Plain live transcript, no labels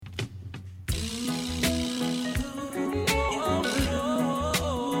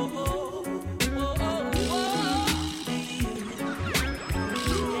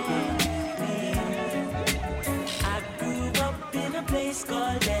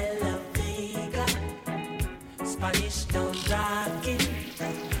de la Vega, Spanish Town rocking,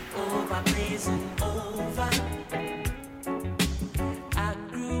 over blazing over. I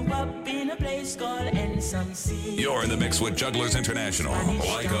grew up in a place called NSMC. You're in the mix with Jugglers International,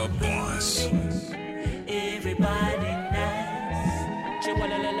 like a boss. Everybody nice.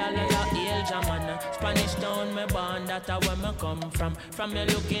 Spanish Town, me born, that's where me come from. From me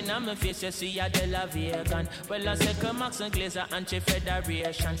looking at my face, you see a de la vegan. Well, I say Max and Glazer,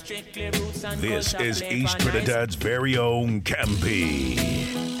 Anti-Federation, strictly roots and This culture. is East Trinidad's very own Campy.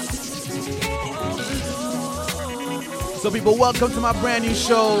 So people, welcome to my brand new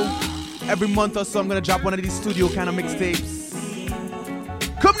show. Every month or so, I'm gonna drop one of these studio kind of mixtapes.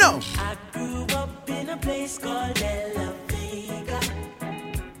 Come now. I grew up in a place called De La Vega,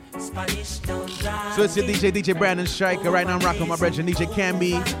 Spanish Town Drive. So it's your DJ Brandon Striker. Right now I'm rocking with my brother DJ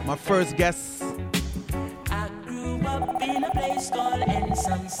Camby, my first guest. I grew up in a place called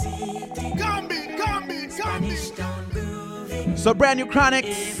Ensom City. Spanish Town grooving. So brand new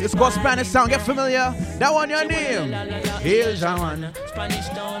Chronics. It's called Spanish Sound. Get familiar? That one your name. Here's that one. Spanish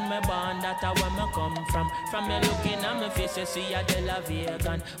Town, me born, that's where me come from. From me looking at my face, you see a de la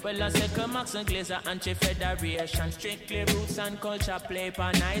vegan. Well, I say Max and Glazer, Anti-Federation, strictly roots and culture, play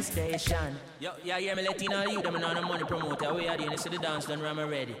for nice station. Yo, yeah, me letting all you, them and all the money promoter. We are the see the dance done, I'm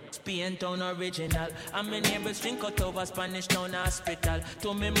ready. Spain Town original. And my neighbors drink out over Spanish Town Hospital.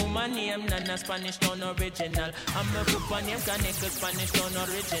 To me mama name, Nana Spanish Town original. And my papa name, Kaneka Spanish Town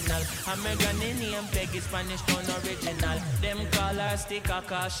original. And my granny name, Peggy Spanish Town original. Them call her sticker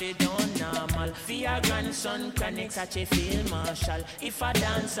cause she don't normal. For your grandson, Chronics at a field marshal. If I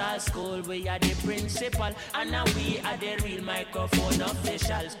dance at school, we are the principal. And now we are the real microphone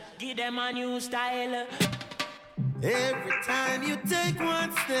officials. Give them a new style. Every time you take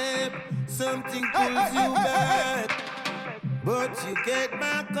one step, something pulls you back. But you get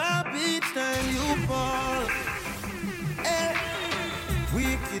back up each time you fall.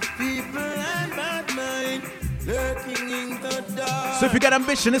 Wicked people and bad mind lurking in the dark. So if you got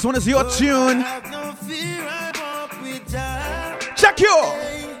ambition, this one is your tune. I have no fear, I walk with Jah. Check you.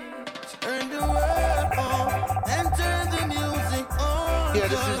 Turn the world on and turn the music on. Yeah,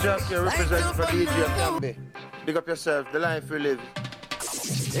 this is Jack here representing for DJ Camby. Big up yourself, the life we live.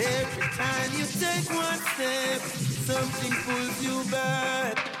 Every time you take one step, something pulls you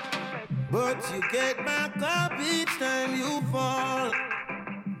back. But you get back up each time you fall.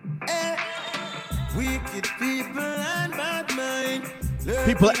 Wicked people and bad mind.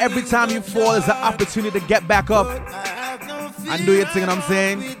 People, every time you fall is an opportunity to get back up and do your thing, you know what I'm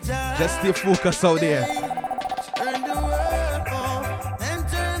saying? Just stay focused out there. Turn the world on and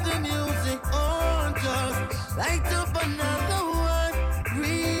turn the music on. Just light up another one.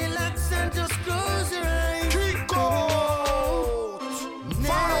 Relax and just close your eyes.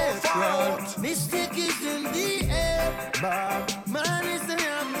 Never. Mistake is in the air. But man is the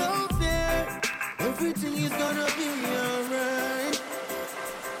have no fear. Everything is gonna be alright.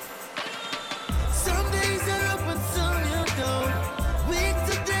 Some days are up and some you're down. Week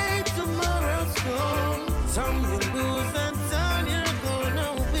today, tomorrow's gone. Some you lose and some you're gonna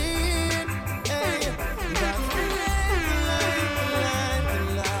win. Hey, that's the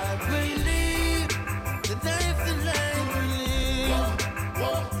life we live. The life we live.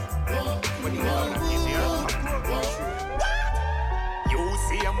 When you want you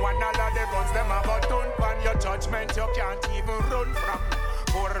see them one all of the guns, them have a done pan your judgment you can't even run from.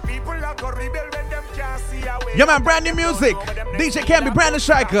 Poor people are go rebel when them can't see a way. Yeah man, brand new music. DJ Camby, Brandon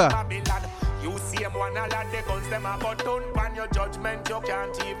Striker. You see them one all of the guns, them have a done pan your judgment you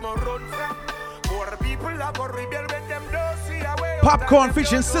can't even run from. Poor people are go rebel when them don't see a way. Popcorn,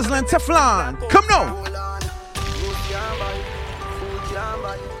 fish and sizzling Teflon. Come now.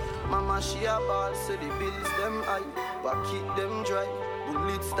 Mama she a ball, so the bills them high. Pocket them dry,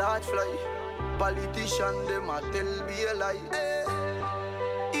 bullets start fly. Politician them a tell be a lie.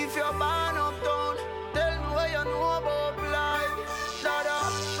 If you're born uptown, tell me what you know about life. Dada,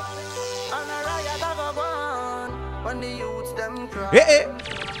 and a riot have a gone when the youths them cry.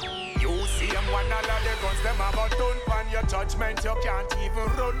 You see them one all of the guns, them have a done pan your judgment you can't even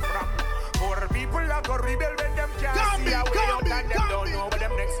run from. Poor people are go rebel when them can't see a way out and them don't know where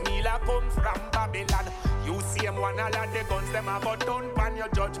them next meal a come from Babylon. You see them one all of the guns, them have a done pan your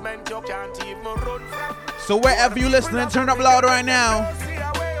judgment you can't even run from. So wherever you listening, turn up loud right now.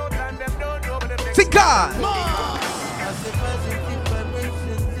 Thank God.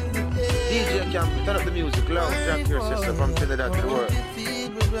 DJ Camby, turn up the music loud. Jack your sister from Trinidad to the world.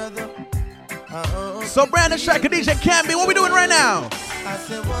 So Brandon Striker, DJ Camby, what we doing right now? I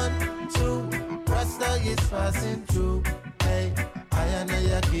said 1, 2, Rasta is passing through. Hey, I know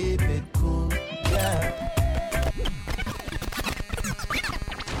you you keep it cool, yeah.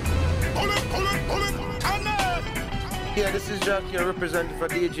 Yeah, this is Jack here representing for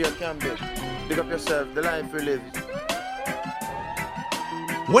DJ Campbell. Pick up yourself, the life we live.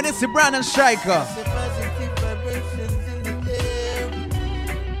 When it's the Brandon Striker.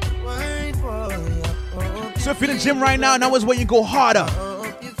 So if you're in the gym right now, now is when you go harder.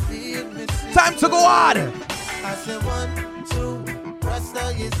 Time to go harder. I said 1, 2,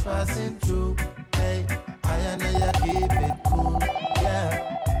 Rasta is passing through. Hey, I know you keep it cool,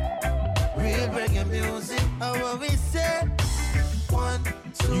 yeah. Real reggae music, how we say 1,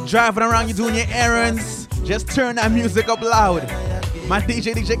 2. You driving around, you doing your errands. Just turn that music up loud. My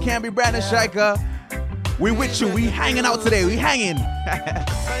DJ can't be Brandon Striker. We with you. We hanging out today. We hanging. I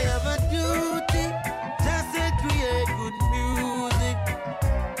have a duty just to create good music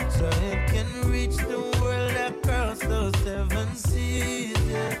so it can reach the world across those 7 seas.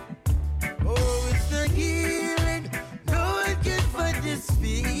 Yeah. Oh, it's the healing. No one can fight this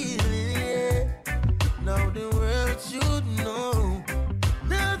feeling. Yeah. Now the world should know.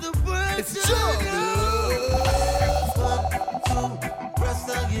 Now the world should know. 1, 2,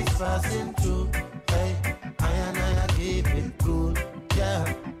 Rasta is passing through. Hey, I keep it cool,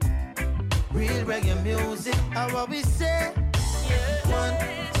 yeah. Real reggae music, how we say? 1,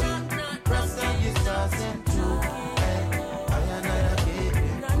 2, Rasta is passing through. Hey, I keep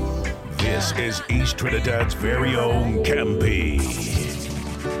it cool. This is East Trinidad's very own Campy.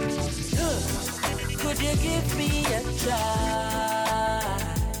 Could you give me a try?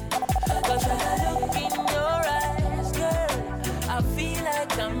 'Cause when I look in your eyes, girl, I feel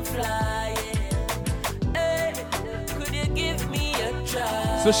like I'm flying. Hey, could you give me a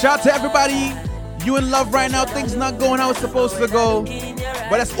try? So shout out to everybody. You in love right now. Things not going how it's supposed to go.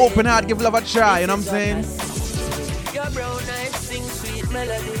 But let's open out, give love a try. You know what I'm saying? Your brown eyes sing sweet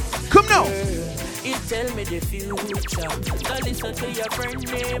melodies. Come now. It tell me the future. Now listen to your friend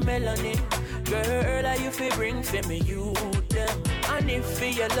named Melanie. Girl, are you feel bring for me you them? And if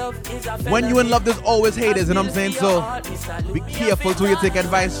your love is a When you in love, there's always haters. You know what I'm saying? So be careful to you take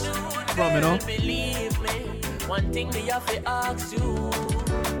advice from, you know. Believe me, one thing me have to ask you.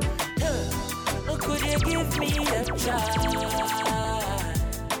 Could you give me a try?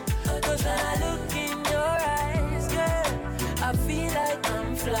 'Cause when I look in your eyes, girl, I feel like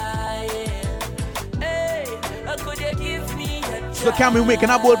I'm flying. Hey, could you give me a try? So can we make an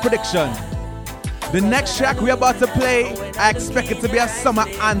bold prediction? The next track we're about to play, I expect it to be a summer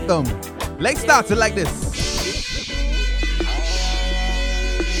anthem. Let's start it like this.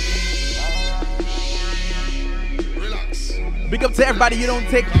 Relax. Big up to everybody, you don't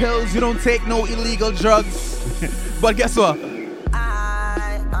take pills, you don't take no illegal drugs. But guess what?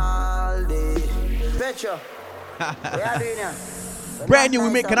 I all day. Betcha. What are you doing here? Brand new, we're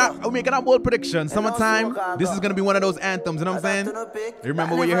making a bold prediction. Summertime, this is gonna be one of those anthems, you know what I'm saying? You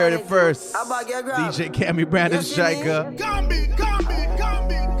remember where you heard it first. DJ Cammy Brandon Striker.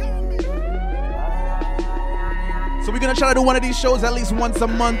 So we're gonna try to do one of these shows at least once a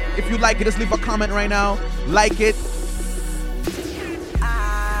month. If you like it, just leave a comment right now. Like it.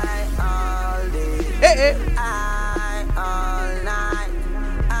 I all day. Hey, hey. I all night.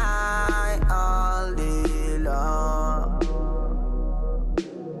 I all day long.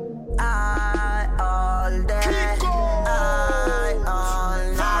 I all day. I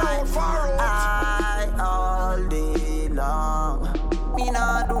all night. I all day long. Me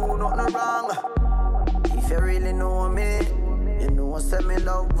nah do nothing wrong. If you really know me, you know I say me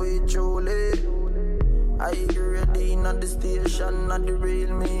love with truly. I ready in the station, not the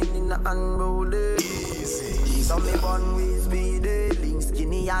real meaning the unruly. So me born with speedy, link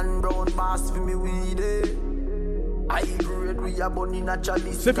skinny and brown pass for me weedy. I grade we are born in a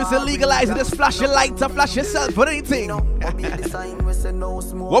chalice. So if it's illegalized, just flash your lights or flash yourself for anything.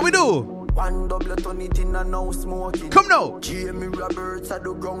 What we do? One double turn it in and now smoking. Come now. Jamie Roberts at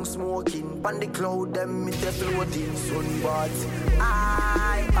the ground smoking. Pan the cloud them with the floating sunbaths.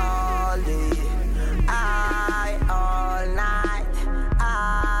 I all day. I all night.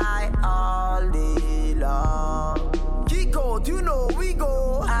 I all day long. Kick out, you know we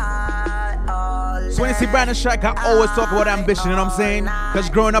go. I all So when you see Brandon Striker, I always talk about ambition, you know what I'm saying? Because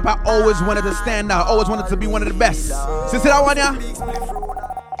growing up, I always wanted to stand out. Always wanted to be one of the best. So see that one, yeah?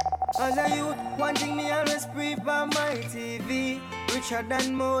 As a youth, one thing me always brief on my TV. Richer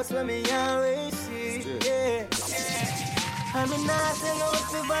than most when me always see. Yeah. I'm in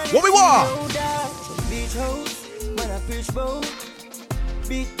What we want? Beach house, man a fish boat.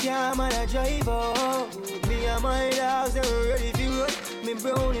 Big car, man a drive out. Me and my dogs are ready to roll. Me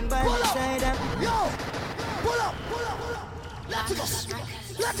browning by the side of. Yo! Pull up!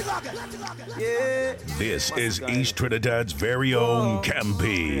 Yeah. This is East Trinidad's very own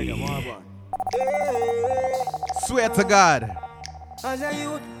Campy. Swear to God. As a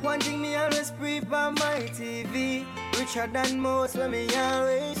youth, one thing me always brief on my TV. Richer than most when me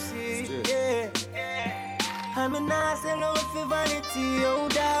always see. Yeah. I'm a nice and out for vanity, oh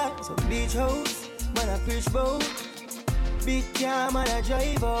that. So beach house, man I preach boat. Big car, man I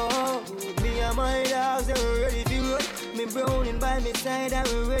drive out. Me and my dogs, they were ready for roll. Me browning by me side, I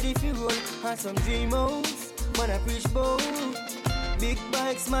were ready for roll. And some dream house, man I preach boat. Big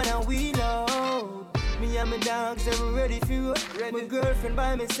bikes, man I wheel out. Me and my dogs, they were ready for roll. My girlfriend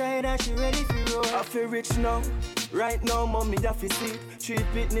by my side, and she ready for roll. I feel rich now. Right now, mommy have to sleep. 3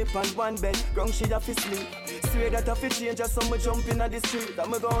 picnic and 1 bed, ground she have to sleep. Swear that I feel change, just some jump in the street.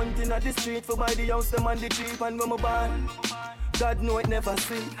 I'm go hunting at the street for buy the house, them and the cheap. And when I'm born, God know it never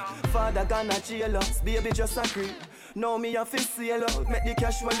see. Father gonna jail us, baby just a creep. Now me have to sail out, make the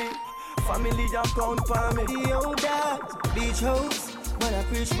cash money. Family account for me. The old dad, beach house, man I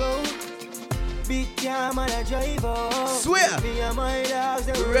preach boat. Big car, man I drive out. Swear. Me and my dogs,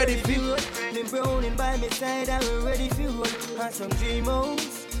 they were ready for roll. Them browning by my side, I were ready for roll. And some dream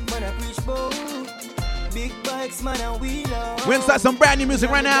house, man I preach boat. Big bikes, man and wheel out. We're inside some brand new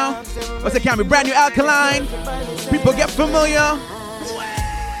music right now. What's it, Campy? Brand new Alkaline. People get familiar.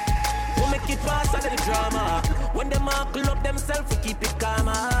 We make it pass out of the drama. When them all pull up themselves, we keep it calm.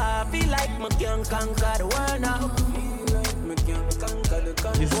 I feel like me can conquer the world now.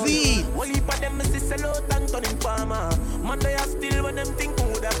 Z. One heap of them is sell out and turn in farmer. Man, they are still when them think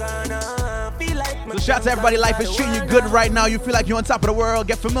would have gone. Feel like me. So shout out to everybody. Life is treating you good right now. You feel like you're on top of the world.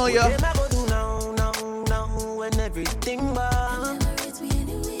 Get familiar. When everything bad.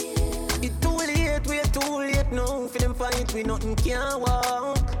 It too late, we're too late now. For them fight, we nothing can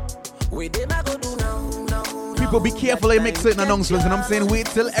walk. We them I go do now. People be careful they make certain announcements. And I'm saying wait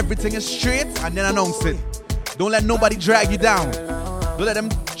till everything is straight and then announce it. Don't let nobody drag you down. Don't let them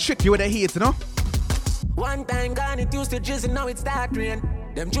trick you with their hate, you know? One time gone, it used to drizzle, now it start rain.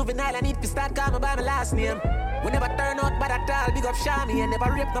 Them juvenile, I need to start calling by my last name. We never turn out bad at all, big up Shami. And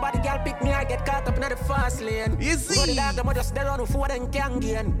never rape nobody, girl pick me, I get caught up in the fast lane. Easy. Know the dog, them just dead on before them can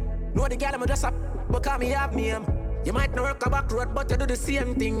gain. Know the girl, I'm just up, because me have name. You might not work a back road, but you do the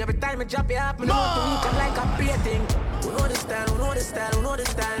same thing. Every time I drop you up, me know to weak, I'm like a pay thing. We know the style, we know the style, we know the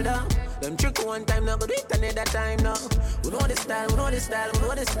style now. Them trick one time, now go do it another time now. We know the style, we know the style, we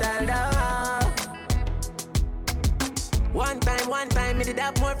know the style now. One time, me did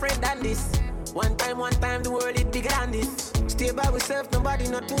have more friend than this. One time, the world is bigger than this. Stay by yourself, nobody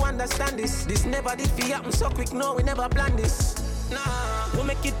not to understand this. This never did feel happen so quick, no, we never planned this. Nah, we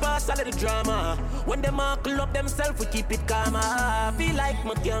make it pass all of the drama. When them all pull up themselves, we keep it calm. I feel like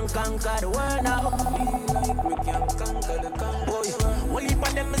me can conquer the world now.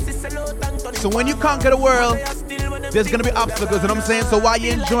 So when you conquer the world, there's gonna be obstacles, you know what I'm saying? So while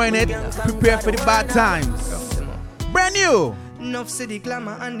you're enjoying it, prepare for the bad times. Brand new. Enough see the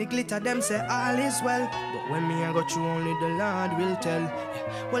glamour and the glitter, them say all is well. But when me I go through, only the Lord will tell.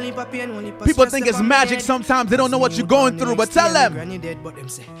 Well, if I pain, only people think it's magic sometimes, they don't know what you're going through, but tell them. But them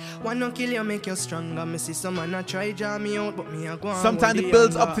say, one no kill you, make you stronger. Me see someone I try draw me out, but me I go on. Sometimes it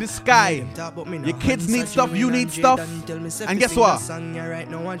builds up to the sky. Your kids need stuff, you need stuff. And guess what? Right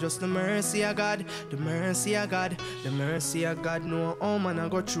now I just the mercy of God, the mercy of God, the mercy of God. No, oh man I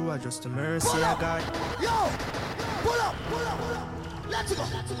go through, I just the mercy of God. Yo, pull up. Let's go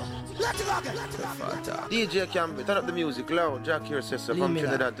again. DJ Campy, turn up the music loud. Jack your sister from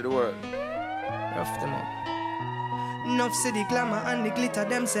Trinidad to the world. Rough them up. Enough see the glamour and the glitter,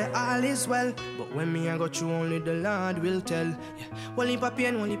 them say all is well. But when me I go through, only the Lord will tell. Yeah. Well, if I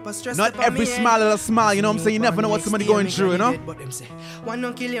pain, only if I stress. Not every smile is a smile, you know what I'm saying? You never know what somebody going through, you know? But them say, one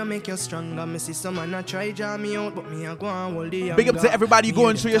no kill you, make you stronger. Me see someone I try draw me out, but me I go on hold the. Big up to everybody you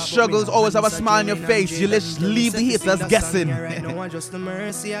going through your struggles. Always have a smile on your face. You just leave the haters guessing. Right now I just the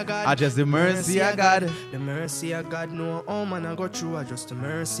mercy of God. I just the mercy of God. The mercy of God. No, oh man I go through. I just the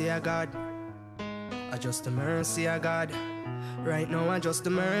mercy of God. I just the mercy of God. Right now I just the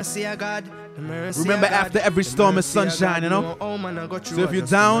mercy of God. The mercy Remember, of God. after every storm is sunshine, you know? Oh man I go through. So if you're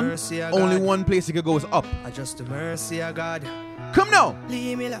down, only one place you can go is up. I just the mercy of God. Come now.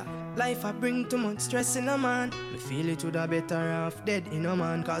 Leave me la. Life I bring too much stress in a man. Me feel it would have better off dead in a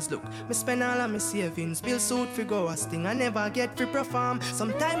man. Cause look, me spend all of my savings. Bill suit fi go a sting. I never get free perform.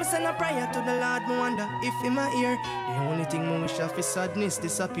 Sometimes send a prayer to the Lord. Me wonder if in my ear. The only thing me wish of is sadness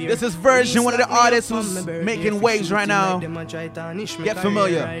disappear. This is Virgin, one of the artists who's making waves right now. Get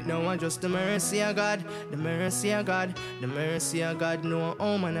familiar. Right now I just the mercy of God. The mercy of God. The mercy of God. No,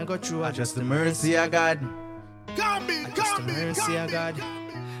 oh man I go through. I just the mercy of God. Just the mercy of God.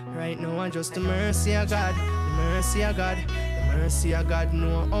 Right now, I just the mercy of God. The mercy of God. The mercy of God.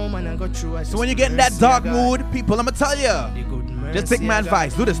 No, oh man, I go through. So when you get in that dark mood, people, I'ma tell you, just take my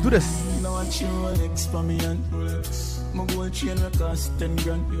advice. Do this. You know what you Rolex for me and Rolex. My gold chain will cost 10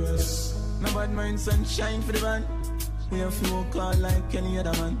 grand US. No bad mind, sunshine for the van. We have to work hard like any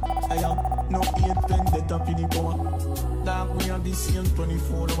other man. I have no 8 pen, they top in the power. Dark, we have the same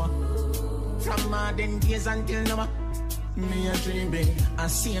 24 hour. From modern days until now. Me a dream big, a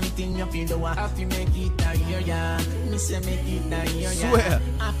same thing you feel the one. I feel make it a year, yeah. Me say make it a year, yeah. Swear.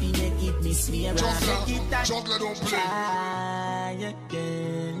 I feel make it me swear, yeah. Chocolate don't play. Try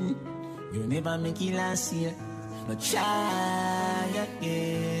again. You never make it last year, but try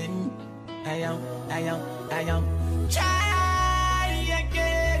again. I am. Try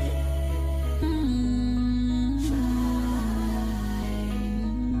again.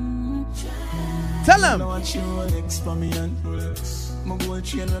 Tell him. I want you Rolex for me and Rolex. My gold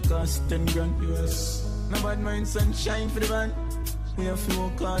chain will cost 10 grand US. No bad mind, sunshine for the van. We have to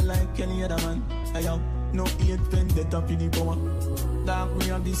work hard like any other man. I have no 8 pen, they top in the power. Dark, we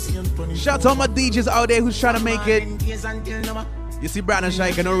have the same 24. Shout out to all my DJs out there who's trying to make it. You see Brandon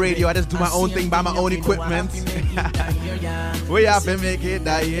Shike on radio, I just do my own thing by my own equipment. We have to make it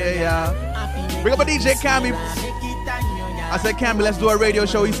that year, yeah. Bring up a DJ Cammy. I said, Cammy, let's do a radio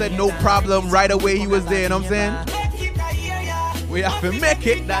show. He said, no problem. Right away, he was there, you know what I'm saying? We have to make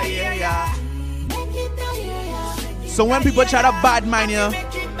it that year, yeah. So when people try to bad mind you,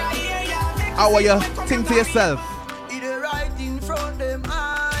 how are you think to yourself? Right in front them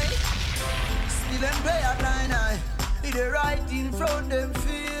eye. Still them play at line eye. Right in front them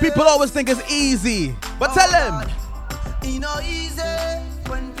feel. People always think it's easy, but tell them. You know easy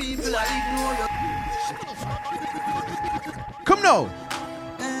when people ignore you. Come now.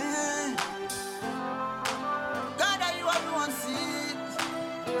 God, you everyone see.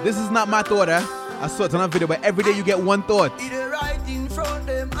 This is not my thought, I saw it on a video, but every day you get one thought. Right in front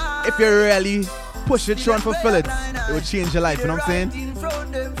them eye. If you really push it through and fulfill it, it will change your life, you know what I'm saying?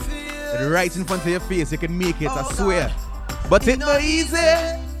 Right in front of your face, you can make it, I swear. But it's not easy.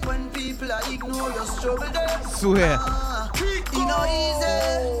 When people are ignore your struggle, Swear. You know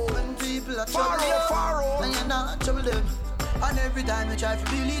easy when people are trouble and you're not trouble them. And every time you try to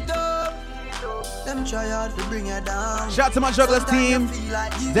build it up, them try hard to bring you down. Shout out to my jugglers team,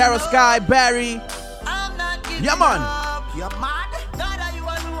 Daryl Sky, Barry. I'm not giving Yeah, man. up. You're mad. God, are you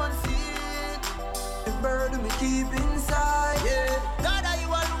alone see it? The burden we keep inside. Yeah. God, are you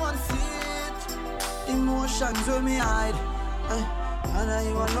alone see it? Emotions will me hide. God, are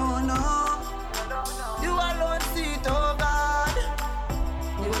you alone now? You alone see it, oh God.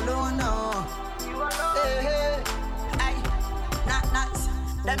 You alone now. Hey, hey. Not nice.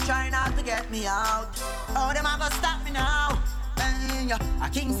 Them trying hard to get me out. Oh, them are gonna stop me now. Hey, a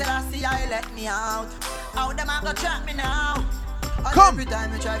king said I see I let me out. Oh, them are gonna trap me now. And come. Every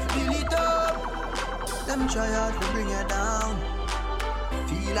time you try to build it up, them try hard to bring you down.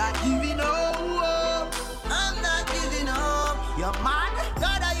 Feel like giving up. I'm not giving up. You're mad.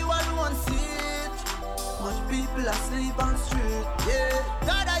 God, are you alone see it? Much people asleep on street. Yeah.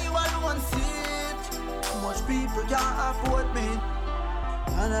 God, are you alone see it? Much people can't afford me.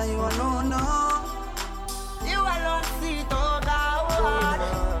 And are you alone now? You alone see it, oh God.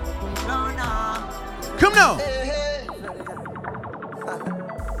 No. Come now. Hey, hey.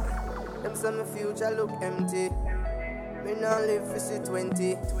 Them say my future look empty. Me not live for see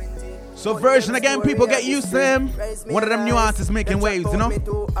 20. So version again, people get used to him. One of them new artists making waves, you know?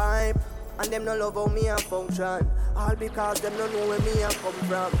 And them no love how me a function. All because them no know where me a come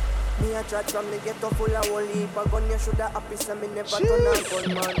from. Me a chat from the ghetto full of whole heap of gun. You shoulda happy so me never turn a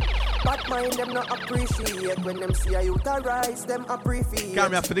gunman. Bad mind them not appreciate when them see a youth arise. Them appreciate.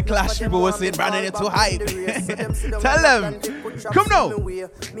 Come after the clash, people will say Brandon you're too hype. Tell them. Come now.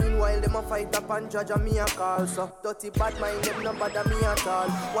 Meanwhile them a fight up and judge and me a call. So dirty bad mind them no bother me at all.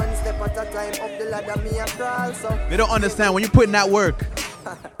 One step at a time up the ladder me a crawl. So they don't understand when you put in that work.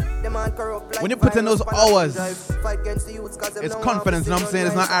 When you put in those hours, it's confidence, you know what I'm saying?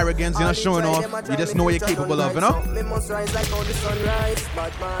 It's not arrogance, you're not showing off. You just know what you're capable of, you know? Me must rise like all the sunrise.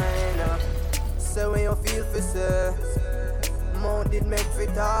 Bad mind, say when you feel for say. Mount did make for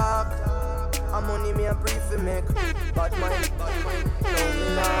talk. And money me a brief for make. Bad mind, know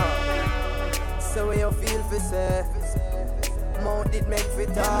me now. Say when you feel for say. Mount did make for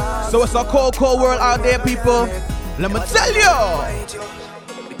talk. So it's a cold, cold world out there, people. Let me tell you.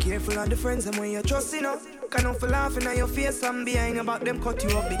 Careful of the friends and when you're trusting up. Can not for laughing at your face and behind about them cut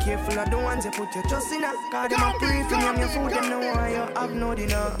you up. Be careful of the ones you put your trust in. Cause them a pray for you and your food, them know why you have no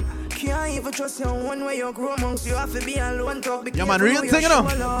dinner. can't even trust your one way you grow amongst. You have to be alone, talk. Yeah, man, real thing, you know.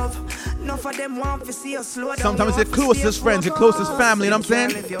 Enough of them want to see you slow down. Sometimes it's your closest friends, your closest family, you know what I'm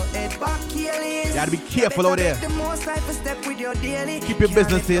saying? You gotta be careful out there. Keep your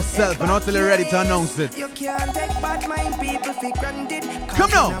business to yourself and until you're ready to announce it. You can't take bad mind people for granted. Come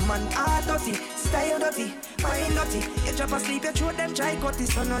now.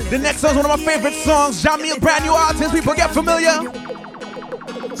 The next song is one of my favorite songs. Jamil, brand new artist. People get familiar.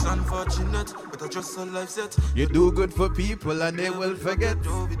 It's unfortunate, but I just a life set. You do good for people and they will forget.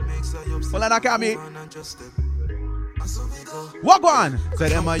 Well, I can't me. What on? So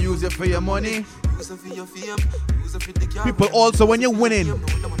them I use it for your money. People also, when you're winning,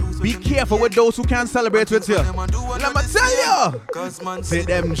 be careful with those who can't celebrate with you. Let me tell you. See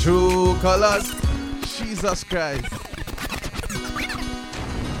them true colors. Jesus Christ.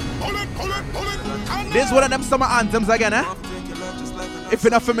 This is one of them summer anthems again, eh? If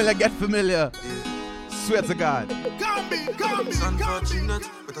you're not familiar, get familiar. Swear to God. It's unfortunate,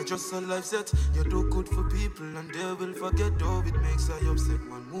 but I just a life set. You do good for people and they will forget. Though it makes I upset.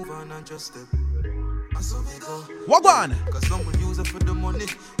 Man, move on and just step. And so we go. What on? Cause some will use it for the money,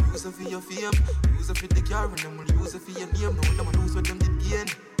 use it for your fame, use it for the car, and them will use it for your name. No, them will lose what them did gain.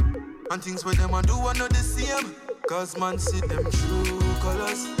 And things where them a do are not the same. Cause man see them true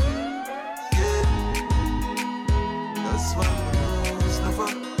colors. Yeah. That's why we lose never.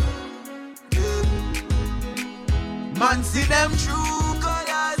 Yeah. Man see them true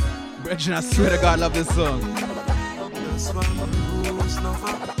colors. Brethren, I swear to God, I love this song. That's why we lose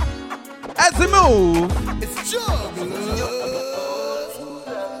never. As we move, it's juggling.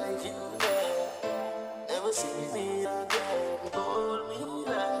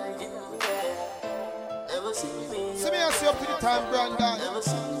 Up to the time, Brandon.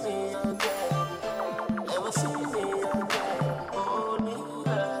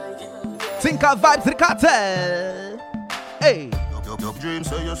 think I'll vibe to the cartel. Hey. Your dreams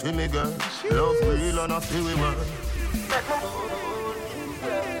say you see me, girl. Love real and I feel we well.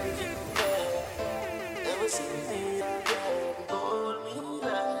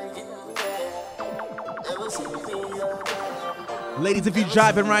 Ladies, if you're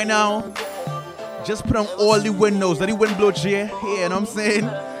driving right now, just put on all the windows. Let the wind blow to your hair, you know what I'm saying?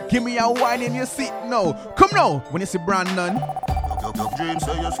 Give me a wine in your seat. No. Come now. When you see Brandon. Your dreams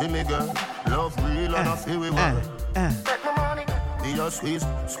say you see me, girl. Love real and I feel we well. Be a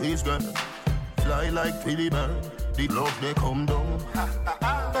squeeze girl. Fly like Philly bird. The love they come down.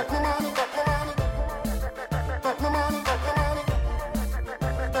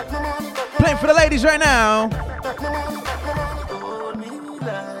 Playing for the ladies right now.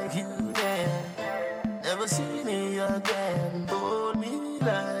 Never see me again. Hold me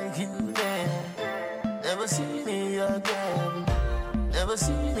like you can. Never see me again. Never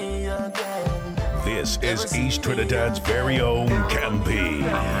see me again. This is East Trinidad's very own Campy.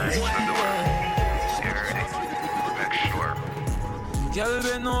 Girl,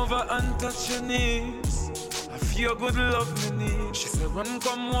 bend over and touch your knees. I feel good love me need. She said, run,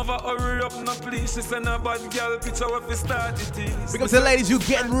 come over, hurry up, no please. She said, a bad girl, picture where we start it is. Because the ladies, you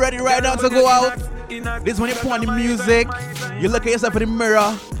getting ready right now to go out. This when you put on the music, you look at yourself in the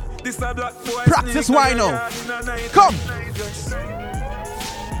mirror. Practice why now. Come.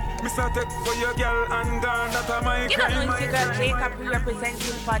 Mr. Tech for your girl and gone, that are my crime. You don't know if you got Jacob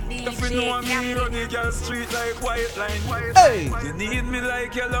representing for DJ. If you know me, run the girl street like white line. Hey. You need me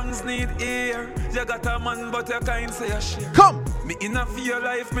like your lungs need air. You got a man but you can't say a shit. Come. Me in a for your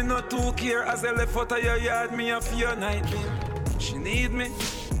life, me not too care. As I left out of your yard, me a for your nightmare. She need me,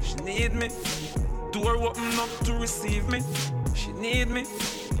 she need me. Door open up to receive me. She need me,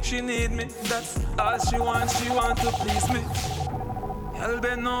 she need me. That's all she wants to please me. I'll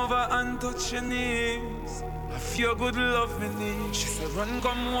bend over and touch your knees. I feel good love me need. She said run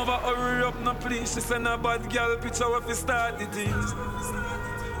come over, hurry up no please. She said a bad girl picture where we start the things.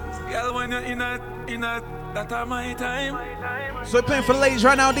 Girl when you're in a that are my time. So we're playing for the ladies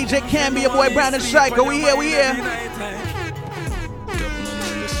right now. DJ Campy, your boy Brandon Striker. We here.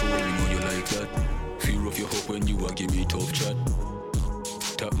 Fear of your hope when you are give me tough chat.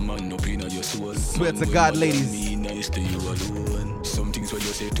 Top man up in your soul. Swear to God, ladies. Me nice to you alone. Some things what you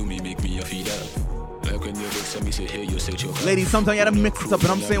say to me make me a feel that. Like when you vex me say hey you set your. Ladies, sometimes you gotta mix it up,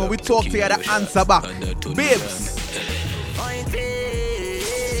 and I'm saying when we talk to you, you gotta answer back. Babes.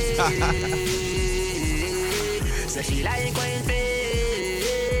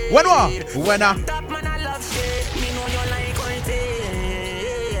 When what?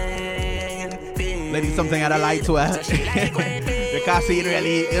 Ladies, something I gotta lie to her. You can't see it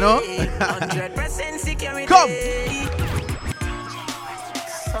really, you know? Come!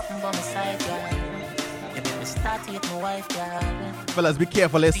 Fellas, be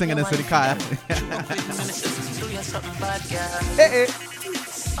careful, they're singing this in the car. Hey, hey.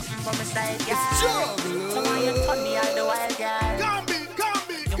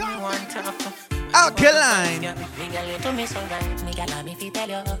 Alkaline.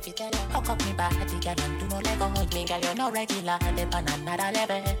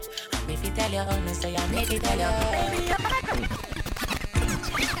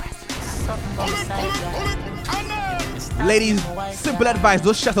 Ladies, simple advice,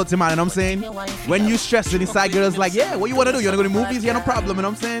 don't stress out to man, you know what I'm saying? When you stress inside, girls like, yeah, what you want to do? You want to go to the movies? Yeah, no problem, you know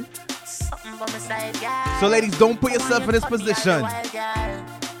what I'm saying? So ladies, don't put yourself in this position.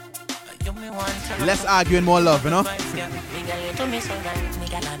 Less arguing, more love, you know? So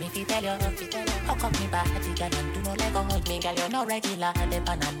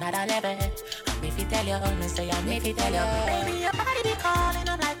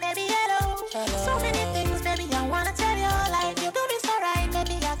many things, baby, I wanna tell you. Like you do this alright,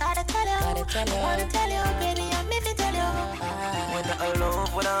 baby, I gotta tell you. Wanna tell you, baby, I'm if you tell you. When I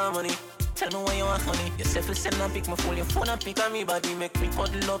love, when I'm money. Tell me why you want honey. You say, listen and pick my phone, your phone and pick on me body. Make me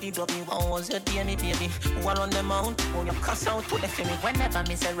cuddle love you, me. What was your DNA, baby? One on the mount, when you cuss out to the me. Whenever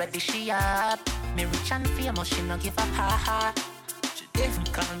me say ready, she up. Me rich and famous, she no give up, ha. She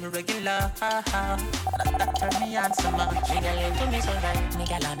didn't call me regular, That turn me on so much. Me girl, you do me so right. Me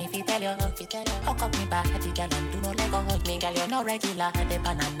girl, I'm if you tell you. Hook up me back, the girl, and do no lego. Me girl, you no regular, the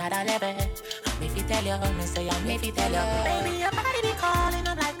another level. I'm if you tell you, me say I'm if you tell you. Baby, your body be calling,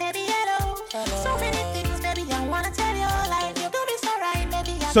 I'm like, baby, hello. So many things, baby, I wanna tell you. Like you do me so right,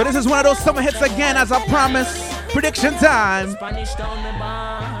 baby. So this is one of those summer hits again, as I promised. Prediction time. Spanish down the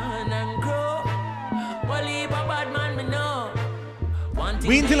barn and grow. Well, leave a bad man, me know.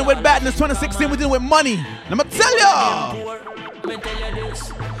 We ain't dealing with badness 2016, we're dealing with money. Let me tell ya. Me tell you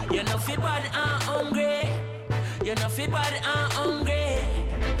this. You know fit bad and hungry. You know fit bad and hungry.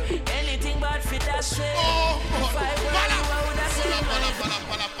 Anything bad fit that straight. If I were you, I would have said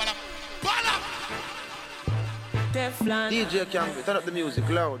Teflon. DJ Campy, turn up the music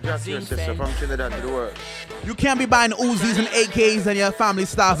loud. Just your sister from Trinidad to the world. You can't be buying Uzis and AKs and your family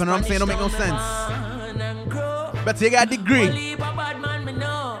stuff, you know what I'm saying? Don't make no sense. Better you got a degree.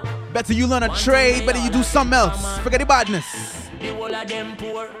 Better you learn a trade. Better you do something else. Forget the badness. The whole of them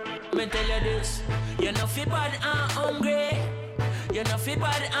poor. Me tell you this. You know fit bad and hungry. You know fit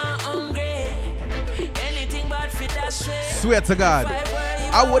bad and hungry. Anything bad fit that straight. Swear to God,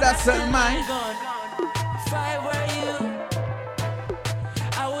 I would have sell mine. If I were you,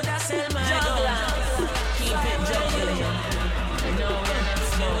 I would have sell my gun. Keep it juggling. No, I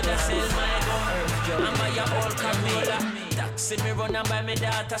would have sell my gun. I'm a your old Camila. Taxi me run and buy me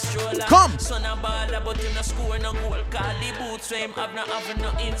daughter stroller. Come. Son a baller, but him no score no goal. Call the boots so him have no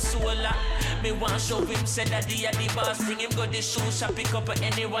insola. Me want show him say that he a the boss. Bring him go the shoe shop, pick up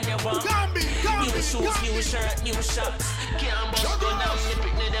anyone you want. New shoes, new shirt, new shots. Can't bust gun down, me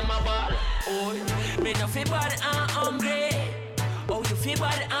pick them a ball. Oh, me no feel bad and hungry. Oh, you feel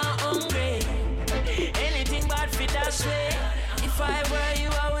bad and hungry. Anything bad fit that way. If I were you,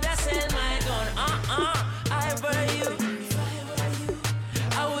 I would have sell my gun. I were you,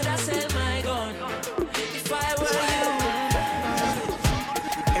 I would have sell my gun. If I were you.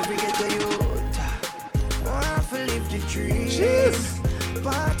 Every ghetto youth want to live the dream. Jeez.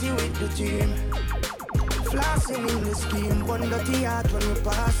 Party with the team. Flossing in the scheme. One dirty heart when we're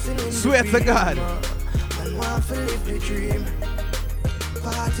passing in Swear to God. And want to live the dream.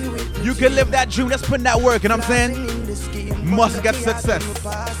 Party with the You can live that dream. Let's put in that work, you know what I'm saying? Must get success.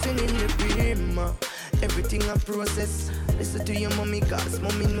 Everything a process. Listen to your mommy, cause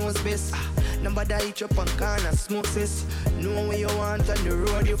mommy knows best. Nobody eat up on corner, smoke this. Know where you want on the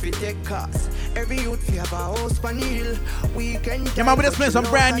road, you fi take cars. Every youth fi have a house pan the hill. Weekend. Yeah, man, we just playing some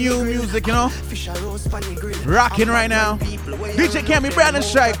brand new music, you know? Rocking right now. DJ Cammy, Brandon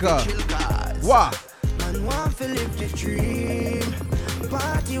Striker. Wow. Man want to live the dream.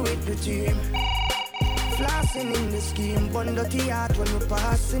 Party with the team. Flossing in the scheme. One dirty heart when we're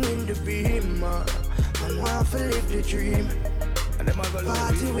passing in the beam. Man want to live the dream.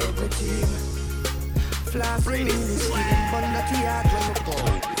 Party with the team. Flossing in the scheme. One dirty heart when we're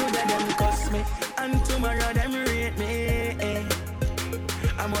passing. Today them cuss me, and tomorrow them rate me.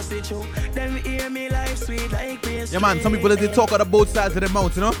 I must say true. Them hear me life sweet like this. Yeah, man, some people they talk out of both sides of the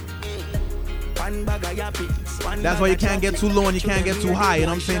mouth, you know? That's why you can't get too low and you can't get too high, you know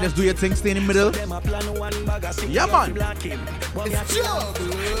what I'm saying? Just do your thing, stay in the middle. Yeah, man. It's true.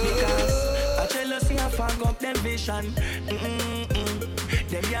 Because I tell you, see, I fang up them vision.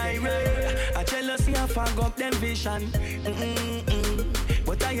 Them yeah, right. I tell you, see, I fang up them vision.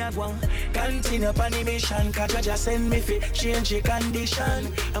 But tired one. Continue upon the mission, cause Jah send me fi change the condition.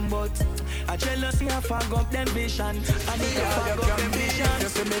 But I jealousy and fog up them vision. And it fog up them vision. You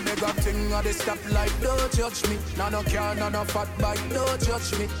see me big up thing on the stoplight, don't judge me. Now no car, now no fat bike, don't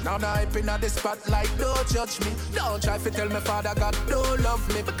judge me. Now no hype in the spotlight, don't judge me. Don't try to tell me Father God don't love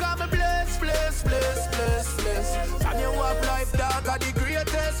me. Because me bless. And you have life, dog, are the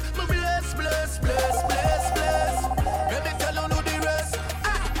greatest. Me bless. Let me tell you the rest.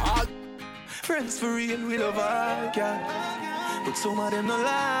 Friends for real, we love our cat. But some of them no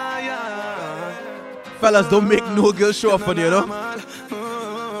lie. Fellas, don't make no girl show up for you, know?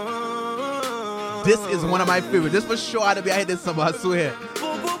 This is one of my favorites. This for sure had to be I hit this summer, I swear.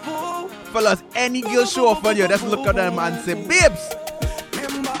 Fellas, any girl show up for you, just look at them and say, babes.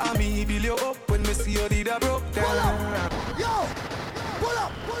 Remember me, build you up when me see you did a broke down. Pull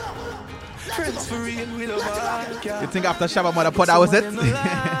up. Friends for real, we love our cat. You think after Shabba Mother pot that was it?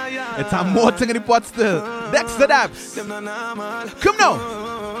 It's a more thing in the pot still. Dexter Dabs. Come now.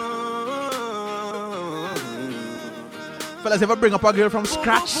 Fellas, ever bring up a girl from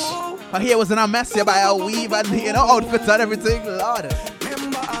scratch? Her hair was in a mess here by a weave and outfits and everything. Lord.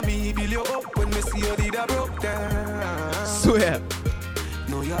 Remember me, build you up when me see you did a broke down. Swear.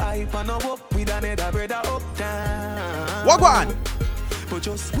 No your hype and no up with another brother up down. Walk on. But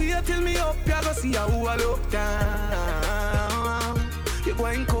just wait till me up, you go see how I look down. You go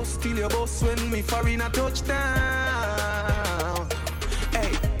and cuss till your boss when me foreign a touchdown.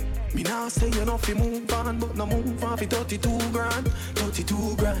 Hey, me now say you know fi move on, but no move on fi 32 grand.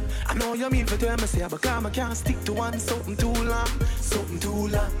 I know you mean for tell me say, but I can't stick to one something too long.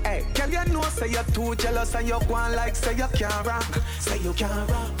 Hey, girl you know say you're too jealous and you go on like say you can't rock.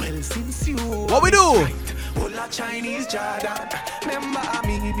 Well since you what we do? All a Chinese Jordan. Remember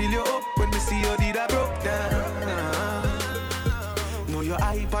me build you up when me see you did a broke down. Know your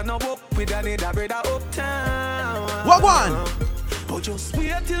hype and no up with another brother uptown. What one? But just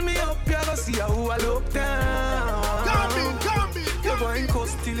wait till me up, you go see how I look down. Come be. You go and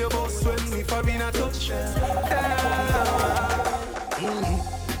cuss till your boss when me for being a touchdown.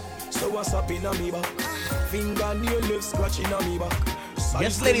 So what's up in a me back? Finger nail left scratching on me back.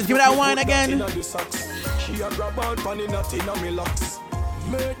 Yes, ladies, give me that wine again. She a grab out pan in a tin of me locks.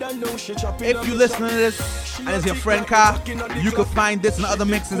 If you listen to this and it's your friend car, you can find this and other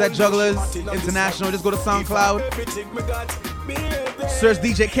mixes at Jugglers International. Just go to SoundCloud. Search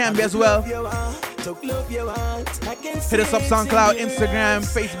DJ Camby as well. Hit us up SoundCloud, Instagram,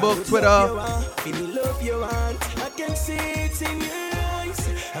 Facebook, Twitter.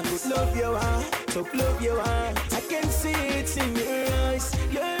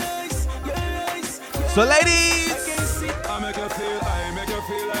 So ladies,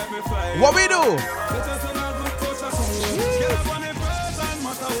 what we do?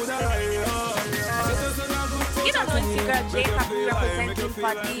 You don't know it's your girl Jacob representing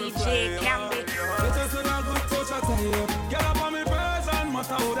for DJ Camby.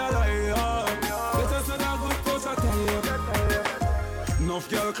 Enough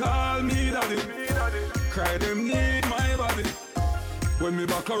girl call me daddy. Cry them need my body. When me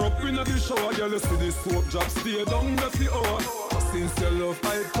back her up in the shower, girl, you see this soap job stay down the floor. Since your love,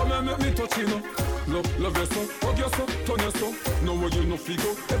 I come and make me touch you know. Love your son, hug your son, turn your son. No way you no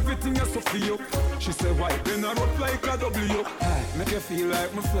figure, everything is so for you. She say why, then I rock like a W. Make you feel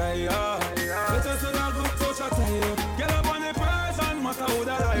like me fly, yeah. Let us in a good touch, I tell you. Get up on the person, matter who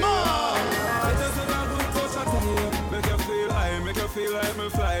that I am. Let us in a good touch, I tell you. Make you feel like me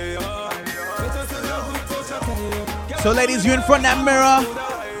fly, yeah. Let us in a good touch, I tell you. So ladies, you in front of that mirror.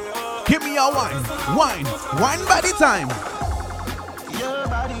 Give me your wine body time. Your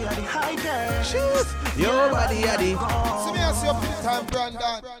body at the high day. Shoot. Your body at the. See me as your big time,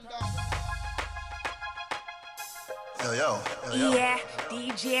 Brandon. Yo. Yeah,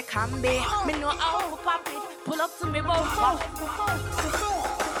 DJ Camby. Me know how to pop it. Pull up to me, both.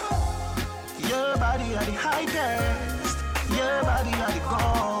 Your body at the high test. Your body at the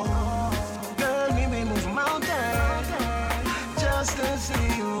goal. Girl, me move mountains just to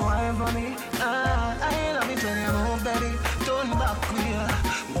see you wine for me. I love it when you move, baby. Turn back clear,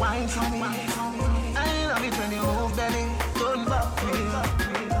 wine for me. I love it when you move, baby. Turn back clear.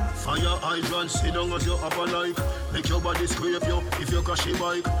 Fire hydrant, sit down as you up a like. Make your body scrape you if you crash your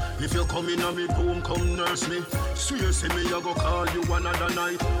bike. If you come in on me boom, come nurse me. Swear see me, I go call you another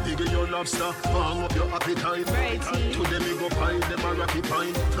night. Biggie your lobster, warm up your appetite. Today me go pine, them a rocky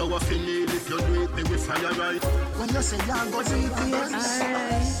pine. Flower finny, if you do it, me will fire right. When you say young, go deep,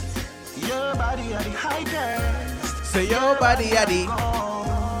 yes. Your body at the high test. Say your body at the.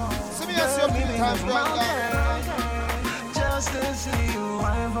 See me as your big time, Brandon. still see you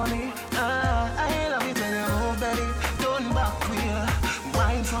wine for me. I love it when you move, baby. Don't back queer,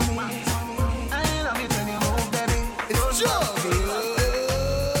 wine for me. I love it when you move, baby. It's just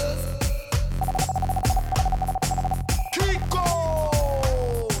Kick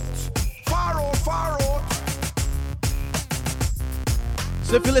out. Far out.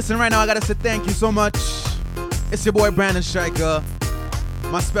 So if you listen right now, I gotta say thank you so much. It's your boy Brandon Striker,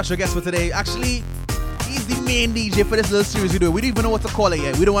 my special guest for today. Actually, he's the main DJ for this little series we do. We don't even know what to call it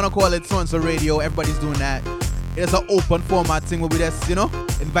yet. We don't want to call it so-and-so radio. Everybody's doing that. It's an open format thing where we just,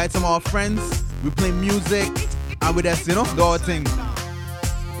 invite some of our friends. We play music and we just, do our thing.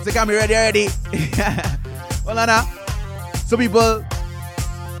 So can be ready already? Well, Anna. So people,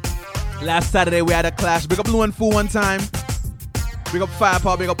 last Saturday we had a clash. Big up Blue and Fool one time. Big up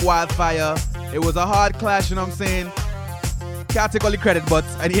Firepower, big up Wildfire. It was a hard clash, you know what I'm saying? Can't take all the credit, but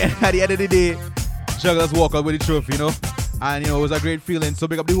at the end of the day, Jugglers walk out with the trophy, And, it was a great feeling. So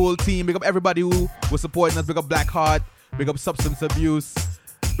big up the whole team, big up everybody who was supporting us, big up Blackheart, big up Substance Abuse.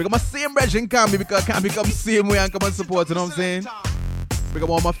 Big up my same brethren can't become same way and come and support, you know what I'm saying? Big up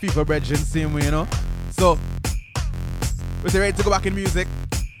all my FIFA brethren, same way, So, we're ready to go back in music.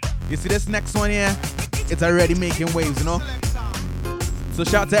 You see this next one here? It's already making waves, So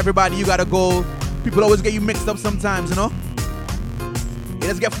shout out to everybody, you gotta go. People always get you mixed up sometimes, You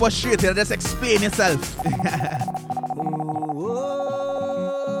just get frustrated and just explain yourself.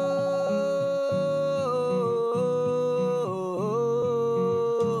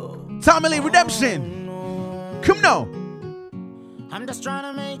 Tommy Lee Redemption. Come now. I'm just trying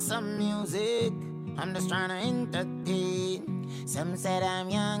to make some music. I'm just trying to entertain. Some said I'm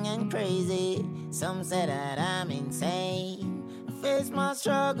young and crazy. Some said that I'm insane. I face my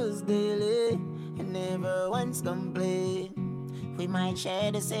struggles daily and never once complain. We might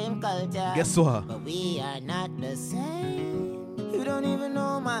share the same culture. Guess what? But we are not the same. You don't even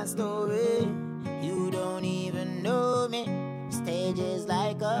know my story. You don't even know me. Stage is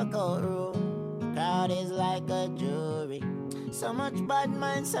like a courtroom. Crowd is like a jury. So much bad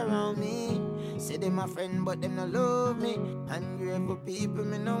minds surround me. Say they my friend, but them no love me. Ungrateful people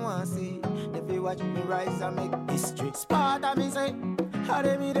me no want see. If you watch me rise, I make history. Part of me say, how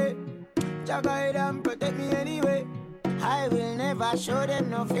they me there? Jah guide and protect me anyway. I will never show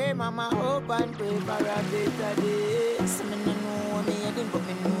them no fear. Mama hope and pray for a better day. Some me no know what me again, but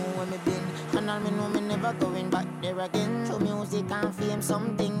me know what me been. And all me know me never going back there again. Through music and fame,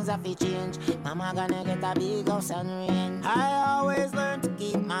 some things have to change. Mama gonna get a big house and rain. I always learn to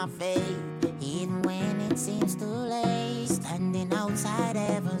keep my faith, even when it seems too late. Standing outside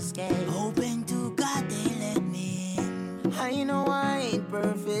heaven's gate, hoping to God they let me in. I know I ain't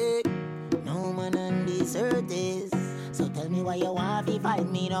perfect, no man on this earth is. So tell me why you want to fight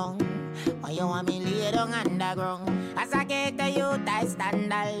me down. Why you want me lay down underground? As I get the youth, I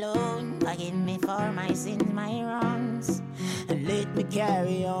stand alone. Forgive me for my sins, my wrongs, and let me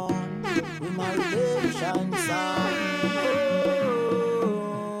carry on with my redemption song.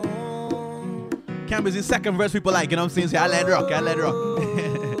 Can't be the second verse people like, you know what I'm saying? Say, I let it rock.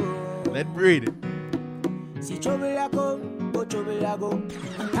 Let breathe. See trouble I come, but trouble I go.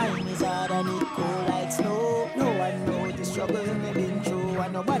 Time is hard and it cold like snow. No one knows the struggles me been through,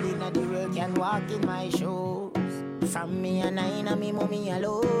 and nobody in the world can walk in my shoes. From me and I and me mommy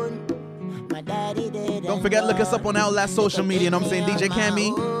alone. My daddy dead. Don't forget, look us up on our last social media, you know what I'm saying? DJ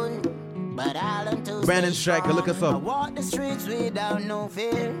Cammy, Brandon Striker, look us up. I walk the streets without no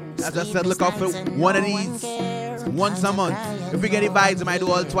fear. As I said, look out for one of these once a month. If we get the vibes, I might do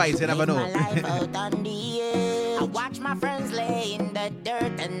all twice, you never know. I watch my friends lay in the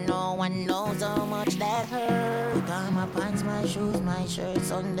dirt and no one knows how much that hurt. Put on my pants, my shoes, my shirt.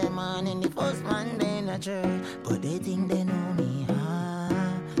 Sunday morning, the first Monday in the church. But they think they know me,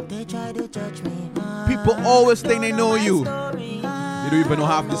 they try to judge me, People always think they know you. They don't even know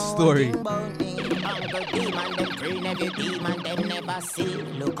half the story.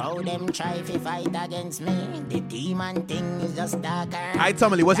 Look how them try to fight against me. The demon thing is just darker. Alright,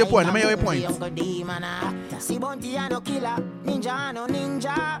 Tommy, what's your point? Let me hear your point. See Bounty and no killer, ninja and no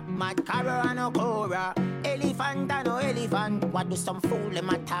ninja, mad carrot and no cobra, elephant and no elephant. What do some fool them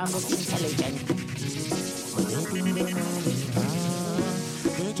at town look intelligent? But they think they know me,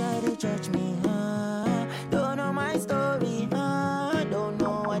 they try to judge me, don't know my story, don't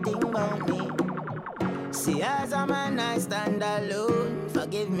know a thing about me. See, as a man, I stand alone.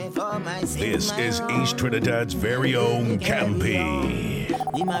 Forgive me for my sins. This is East Trinidad's very own Campy.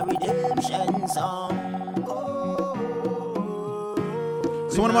 With my redemption song.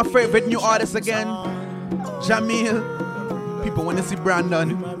 So one of my favorite new artists again, Jamil. People when they see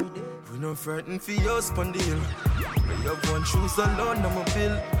Brandon. We no frightened for your spondil. Me have one shoes alone, I'm a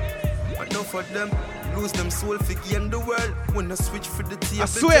bill. Enough of them lose them soul for gain the world. When I switch for the table, I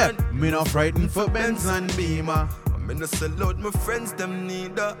swear, me not frightened for Benz and Beamer. I'm in a sell out, my friends them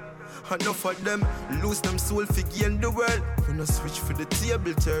neither. Enough of them lose them soul for gain the world. When I switch for the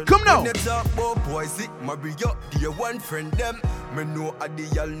table turn. Come now. When you talk about boys, it marry up, dear one friend them. Me know I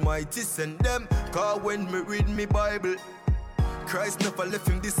the Almighty send them. Cause when me read me Bible, Christ never left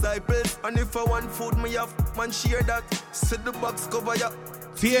him disciples. And if I want food, me have man share that. Set the box cover ya.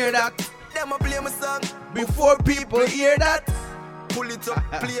 Hear that? Them a play my song before people hear that. Pull it up,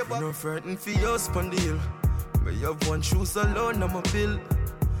 play back. No frightened for your spondyle. Me have one shoes alone, I'm a bill.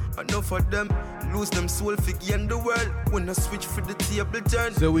 Enough of them lose them soul for gain the world. When I switch for the table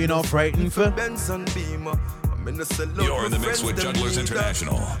turn. So we not frightened for Benz and Beamer. I'm in a sell out. You're in the mix with Jugglers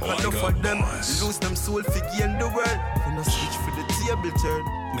International. Enough of them lose them soul for gain the world. When I switch for the table turn.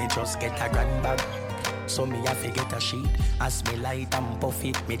 Me just get a grand bag, so me have to get a sheet. As me light and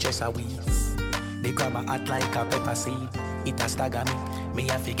puffy, me just a wheeze. They grab a hot like a pepper seed. It a stagger me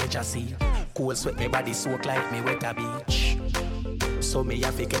have to get a seed. Cool sweat, me body soak like me wet a beach. So me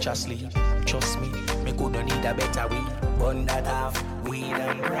have to catch a sleep. Trust me couldn't need a better weed. Burn that off, weed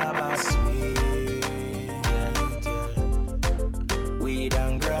and grab a sweet. Weed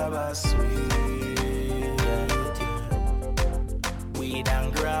and grab a sweet. Weed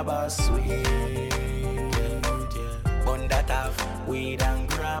and grab a sweet. Burn that off, weed and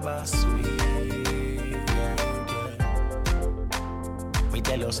grab a sweet. Me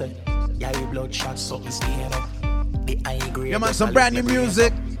tell you, say, yeah, we bloodshot, something skin up. The high grade. Yeah, man, some brand new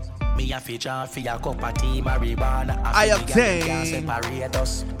music. Me a feature for your cup of tea, marijuana. I obtain. Separate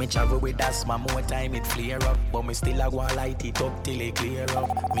us. Me travel with asthma, more time it flare up. But me still a go light it up till it clear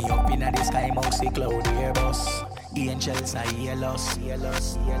up. Me up in the sky, mousy cloud airbus. Angels are yellows.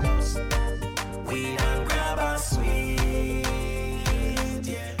 We don't grab a sweet,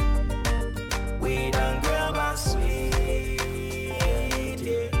 yeah. We don't grab a sweet,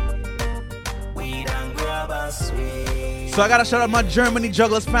 yeah. We don't grab a sweet. So I gotta shout out my Germany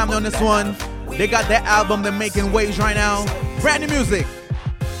Jugglers family on this one. They got their album, they're making waves right now. Brand new music.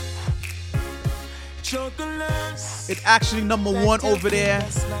 It's actually #1 over there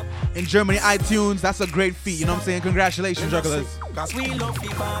in Germany iTunes. That's a great feat, you know what I'm saying? Congratulations, Jugglers.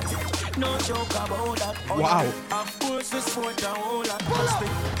 Wow.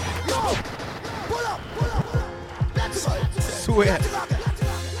 Swear.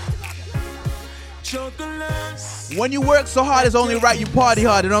 When you work so hard, it's only right you party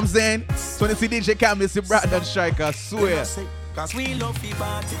hard, you know what I'm saying? So when you see DJ Camby, see Brandon Striker, I swear.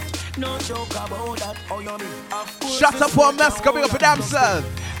 Shut up on mess, coming up with themselves.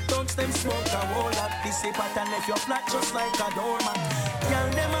 Touch them smoke a whole lot. This pattern left your flat just like a doormat. Girl,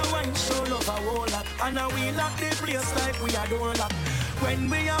 them a wine show love a whole lot. And we lock the place like we a door lock. When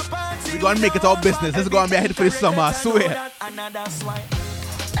we are party, we're gonna make it our business. This is gonna be a hit for the summer, I swear.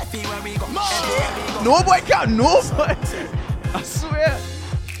 No boy can't, no boy. I swear.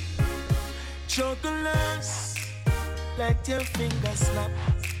 Jugglers, let your fingers snap.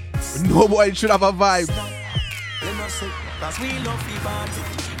 No boy should have a vibe. Cause we love the party.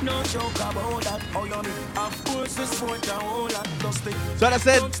 No joke about that. Oh, you mean, of course, the sport a whole lot lusty. So like I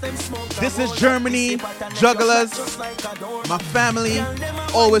said, this is Germany, Jugglers, my family,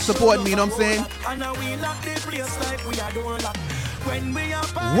 always supporting me, you know what I'm saying?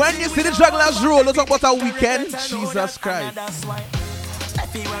 When you see the Jugglers roll, let's talk about our weekend. Jesus Christ.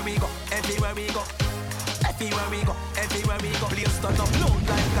 Everywhere we go, everywhere we go. Everywhere we go, everywhere we go. Please start up, loud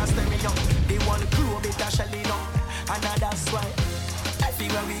like a stereo. They want to grow a bit of shelly now. And that's why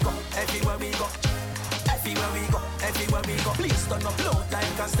everywhere we go, everywhere we go, everywhere we go, everywhere we go. Please turn up loud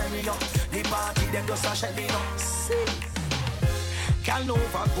like a stereo. The party them just a shelly now. See, can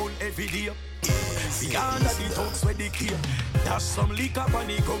over gun every day. See all of the talks where they clear. Dash some liquor on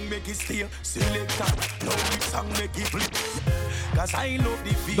the gun make it stay. Selector, now the song make it flip. Cause I love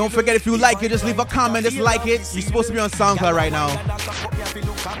the feel. Don't forget, if you like it, just leave a comment, just like it. You're supposed to be on SoundCloud right now.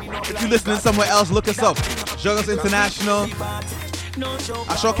 If you're listening somewhere else, look us up. Jugglers International.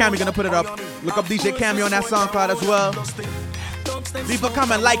 I'm sure Cammy gonna put it up. Look up DJ Cammy on that SoundCloud as well. Leave a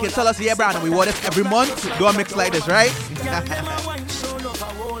comment, like it, tell us, yeah, Brandon, we want this every month. Do a mix like this, right?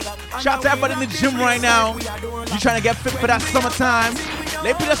 Shout out to everybody in the gym right now. You trying to get fit for that summertime.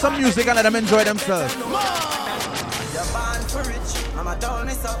 They put us some music and let them enjoy themselves.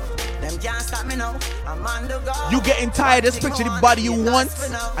 You getting tired, just picture the body you want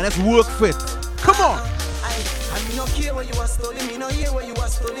and let's work fit. Come on. I no care where you are studying, me no hear where you are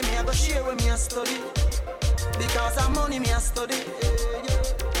studying, me I go share with me a study. Because I'm money me a study.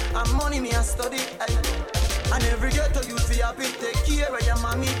 I'm money me a study. And every ghetto you feel happy, take care of your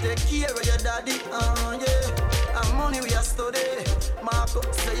mommy, take care of your daddy. Yeah. And money we are study. Marco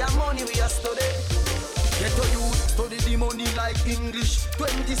say your money we are study. Ghetto youth study the money like English.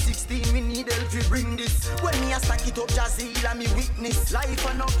 2016 we need help to bring this. When me a stack it up, Jazzy and me witness. Life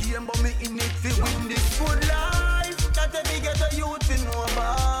a no game, but me in it to win this. Good life that every ghetto youth to know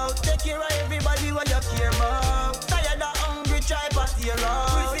about. Take care of everybody what you care about. Tired of hungry, try but tear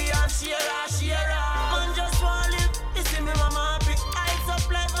up. We have share. Man just want live. You see me mama happy. Eyes up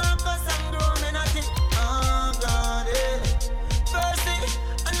like Marcus and grow me nothing. Oh God, First thing,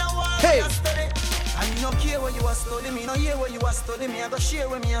 and now what I study. And you no care what you are studying, me no hear what you are studying. Me I go share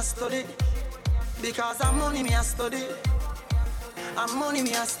what me I study. Because I'm money me I study. I'm money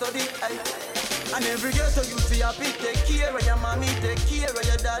me I study. And every ghetto you feel happy. Take care of your mommy, take care of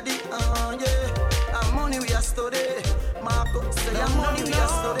your daddy. Yeah. I'm money we are study. Marco say I'm money we are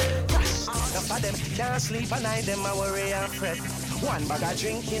study. Enough of them can't sleep at night, them I worry and fret. One bag of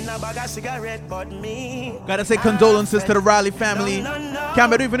drinking, a bag of cigarette, but me. Gotta say condolences to the Riley family.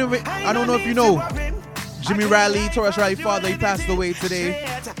 Can't believe it. I don't know if you know. Jimmy Riley, Taurus Riley father, he passed away today.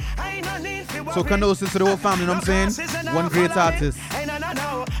 So condolences to the whole family, you know what I'm saying? One great artist.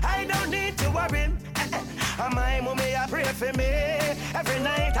 I don't need to worry. My mommy a pray for me every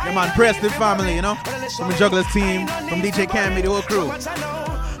night. Yeah man, praise the family, you know? From the Jugglers team, from DJ Cammy, the whole crew.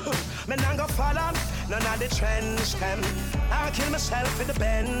 Me nah go follow none of the trends them. I'll kill myself with the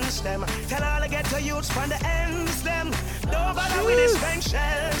bends them. Tell all I get to youths from the ends them. Don't bother with these bank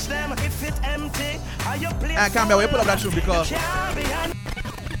shells them. If it empty, are you play? I can't be away, put up that tune because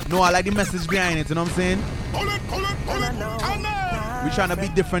no, I like the message behind it, you know what I'm saying? We're trying to be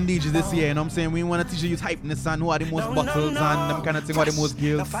different DJs this year, you know what I'm saying? We want to teach you hypeness and who are the most bottles and them kind of thing, who are the most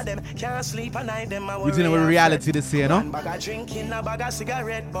girls. We're dealing with reality this year, you know?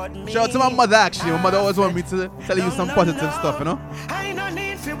 Shout out to my mother actually. My mother always wanted me to tell you some positive stuff, you know?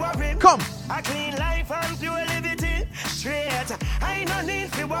 Come! I clean life and pure liberty. Straight. I no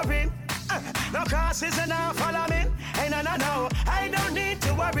need to worry. No crosses and no follow me. Hey, no. I don't need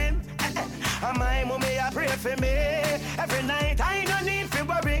to worry. My mommy a pray for me every night. I don't need to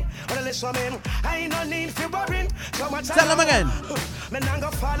worry. Well, listen me. I don't need to worry. So much. Tell them again. Me not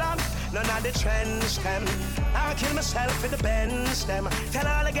go follow none of the trends them. I'll kill myself with the bends them. Tell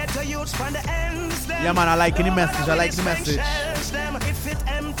all I get to youths from the ends them. Yeah man, I like the message. I like the message. If it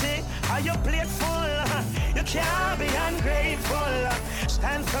empty, are you plate full? You can't be ungrateful.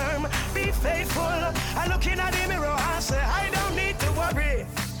 Stand firm, be faithful. I look in at the mirror and say, I don't need to worry.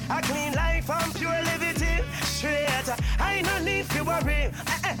 I clean life and pure liberty. Straight, I no need to worry.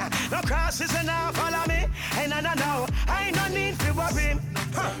 No crosses and now follow me. Hey, no. I no need to worry.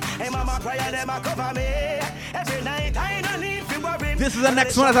 Hey, mama prayer, them a cover me. Every night, I no need to worry. This is the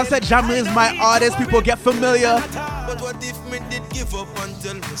next one. As I said, Jamil is my artist. People get familiar. But what if me did give up and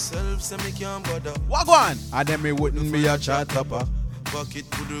tell myself so me can't bother? What on? And then me wouldn't be a chat topper. Bucket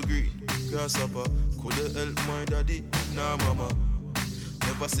could agree, grasshopper. Could help my daddy, nah mama.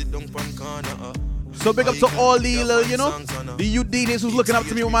 Never sit down from corner. So big up to all the little, you know, the youth DJs who's looking up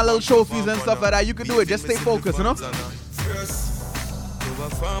to me with my little trophies and stuff like that. You can do it. Just stay focused, you know. First, where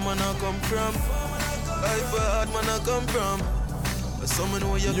farm man I come from, life hard man I come from. Someone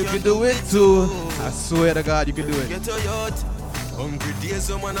who you can do it too. I swear to God, you can do it. Get a yacht, hungry days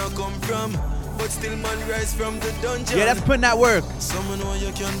someone I come from, but still man rise from the dungeon. Yeah, that's putting that work. Someone who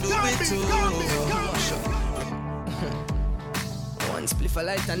you can do it too. One spliff I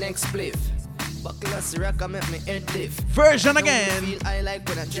light the next spliff. Buckle a rock and make me head lift. Version again. Feel I like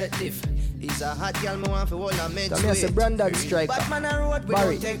when I jet lift. He's a hot girl, me want for all I made. Tell me I say Brandon Striker. Batman and road, we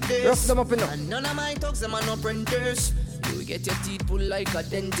Barry, don't take this. rough them up enough. And none of my talks, them are no printers. You get your teeth pulled like a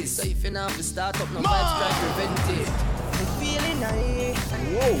dentist. So if you not have to start up, no vibes try to prevent it. I'm feeling high.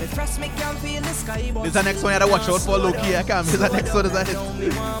 Whoa. Me frost, me can't feel the sky. This is the next one you gotta watch out for, Loki. I can't. This is the next one.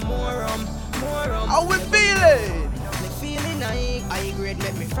 How we feeling? I grade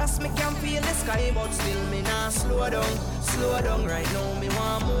make me fast, me can feel the sky, but still me nah slow down right now, me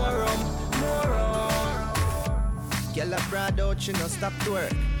want more rum. Girl a proud out, she no stop to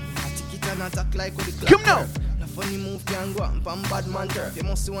work. I take it and attack like with the clock. Come now. The funny move can go up on bad man turf. You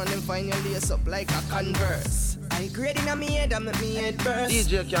must want them find your lace up like a Converse. I grade in me head and make me head burst.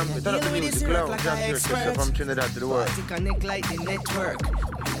 DJ Camp, turn up the music loud. Just hear yourself from Trinidad to the world. Party connect like the network.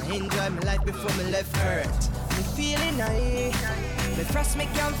 I enjoy my life before me left earth. Me feeling high. Me frost, me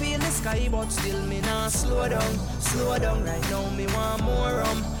can feel the sky, but still me nah slow down right now, me want more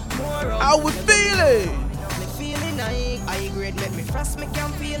rum. How we feeling? Me feeling high grade make me frost, me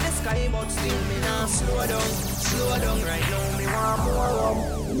can feel the sky, but still me nah slow down right now, me want more rum.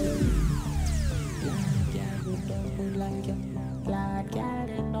 like you. Glad girl,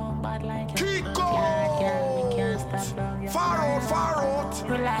 you know bad like you. Glad girl, me can't stop love you. Far out.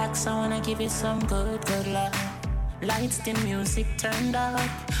 Relax, I wanna give you some good love. Lights, the music turned up.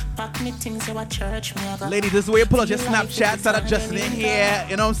 Pack me things to a church, me I got. Lady, this is where you pull out your Snapchats that are just in here,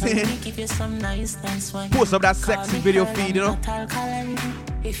 you know what I'm saying? Give you some nice wine. Post up that sexy video feed, you know?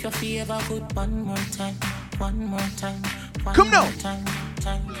 If you feel ever good, one more time. Come now.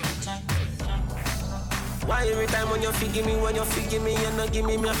 Why every time when you forgive me, you not give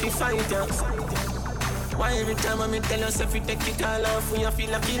me a fi fight ya? Why every time when me tell yourself you take it all off, when you feel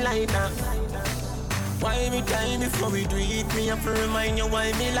like you like that? Why every time before we do it, me have to remind you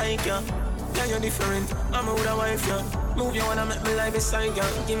why me like ya? Yeah, you're different, I'm a older wife ya. Move you wanna make me lie beside ya.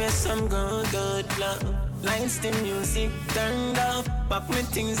 Give me some good love. Lights, the music turned up. Pack me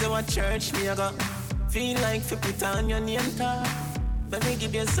things to a church, me I got. Feel like to put on your name tag. Let me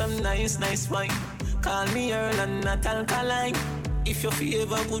give you some nice wine. Call me Earl and not alkaline. If you feel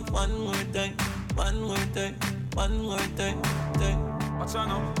ever good, one more time. Watch out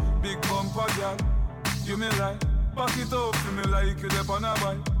now, big bumper girl. You me like, back it up to me like you dep on a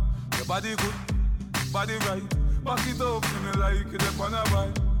bike. Your body good, body right. Back it up to me like you dep on a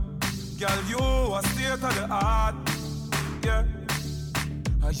bike. Girl, you a state of the art, yeah.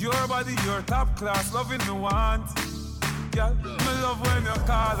 Your body, your top class, loving me want. Girl, me love when you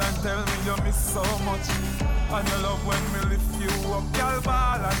call and tell me you miss so much. And you love when me lift you up. Girl,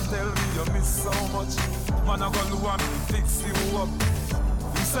 ball and tell me you miss so much. Man, I go do and fix you up.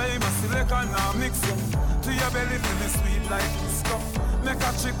 You say my select and now mix you. To your belly feel me sweet like this cup. Make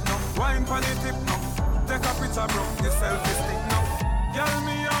a trip now, wine pan the tip now. Take a picture, bro, the selfie stick now. Girl,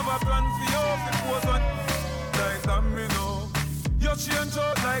 me have a plan for you if it was on. Like that me know. You change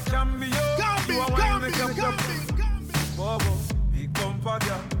out like Cambio. You a wine make up your Bobo, big bumper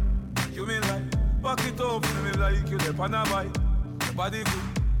girl. You me like, back it up for me like you dep on a bike. Your body good,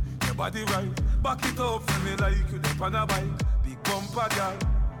 your body right. Back it up for me like you dep on a bike. Big bumper girl.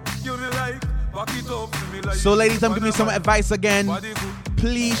 You me like, back it up for me like. So ladies, I'm giving you some advice again.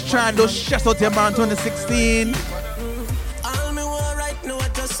 Please try and don't stress out your man 2016. All me want right now I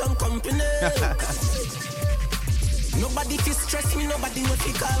just some company. Nobody fi stress me, nobody no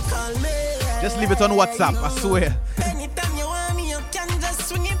fi call me. Just leave it on WhatsApp, I swear. Anytime you want me, you can just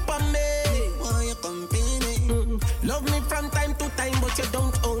swing it for me. Want your company. Love me from time to time, but you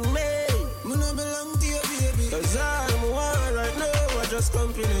don't own me. Me no belong to you, baby. Cause I'm one right now, I just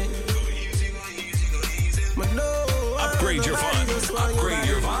company. Upgrade your fun, upgrade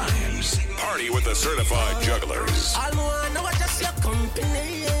your vibes. Party with the certified jugglers. All me want now, I just your company.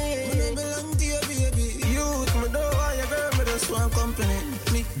 Me no belong to you, baby. Youth, me know why your girl, me just want company.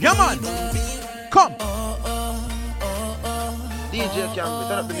 Yeah, man. Come. DJ Campy,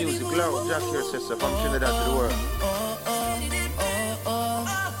 turn up the music loud. Jack here, sister, from Trinidad to the world.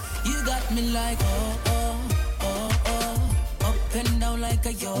 You got me like up and down like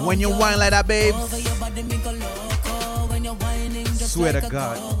a yo. When you whine like that, babes. Over your body make a loco. When you're whining just swear like to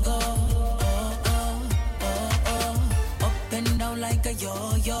God. Up and down like a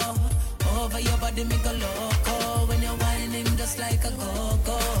yo-yo. Over your body make a loco. When you're whining just like a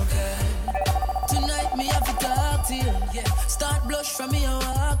go-go girl. Tonight me have to talk to you, yeah. Start blush from me and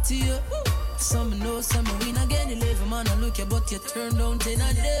walk to you. Some know, some win again. 11 man I look you, but you turn down 10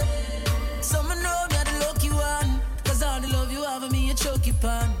 a day. Some know me are the lucky one. Cause all the love you have of me, you choke it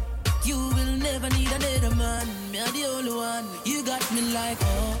pan. You will never need another man. Me are the only one. You got me like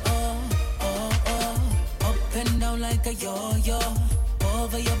up and down like a yo-yo.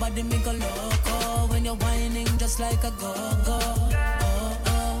 Over your body make a loco. When you're whining just like a go-go.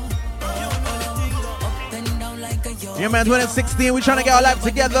 Up and down like a yo-yo. Yeah, man, 2016, we trying to get our life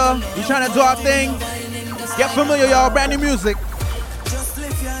together. We trying to do our thing. Get familiar, y'all. Brand new music. Just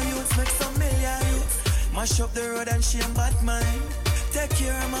live your youth, make some million youth. Mash up the road and shame bad mind. Take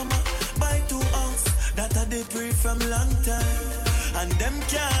care of mama, buy 2 ounce. That I did pray from long time. And them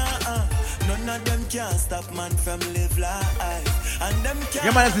can't, none of them can stop man from live life. And them can't.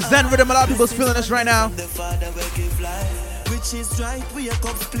 Yeah, man, it's the Zen rhythm. A lot of people's feeling this right now. The Father will give life. Which is right, we a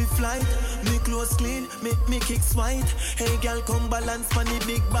cup split flight. Me clothes clean, me kicks white. Hey girl, come balance on the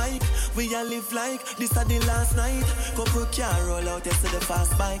big bike. We a live like this a the last night. Couple car roll out, yes to the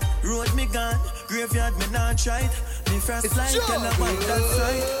fast bike. Road me gone, graveyard me not tried. Me first flight, tell a white, that's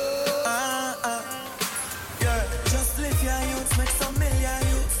right. Yeah, just live your youth, make some million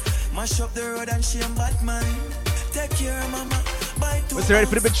youth. Mash up the road and shame bad mind. Take care of mama, buy 2. What's ready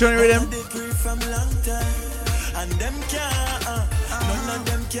for the big tune rhythm? From long time. And them can't, none of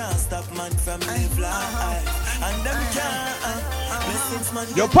them can't stop man from live life. And them can't, blessings man.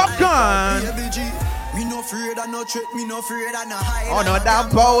 Yo, Popcorn. Me no afraid of no trick, me no afraid of no hide. Oh no, damn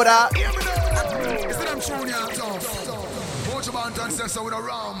powder.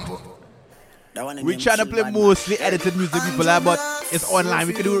 We trying to play mostly edited music, people, but it's online.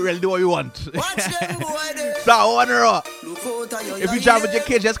 We can really do what we want. So one row. If you jam with your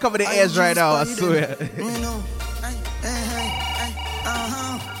kids, just cover the ears right now. I swear.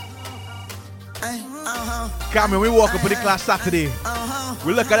 Come on, we walk up with the class Saturday.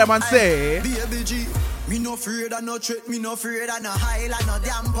 We look at them and say, me no afraid of no trick, me no afraid of no high like no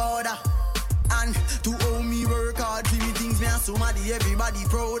damn powder. And to owe me work hard for me things, me and somebody, everybody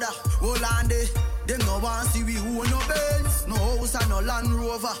prouder. Hold on there, them no want see we who no Benz, no house and no Land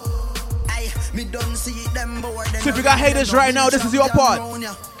Rover. Aye, me don't see them bored. So if you got haters right now, this is your part.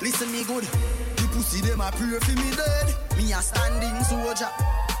 Listen me good, the pussy them a pray for me dead. Me a standing soldier.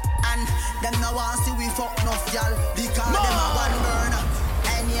 And them no want see we fuck enough y'all, because them a one burner.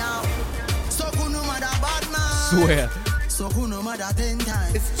 Anyhow, so who no matter bad man. Swear. So who no matter 10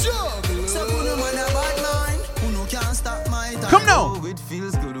 times. It's juggling. So who no matter bad mind. Who no can't stop my time. Come now. Oh, it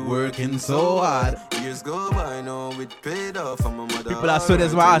feels good working so hard. Years go by, know it paid off. I'm a mother. People are so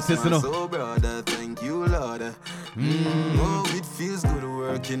there's my artists, you know. So brother, thank you, Lord. Oh, it feels good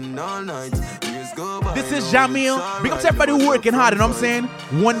working all night. Years go by. This is Jamil. Big up to everybody working hard, you know what I'm saying?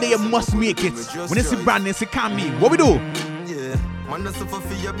 One day you must make it. When you see Brandon, see Cammy, what we do? Yeah, man, that's for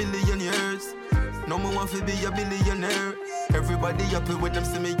a billionaires. No more want to be a billionaire. Everybody happy when them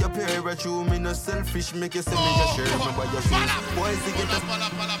see me up here. I chew me no selfish, make you see me a share. Me buy your shoes. Boys, they get us.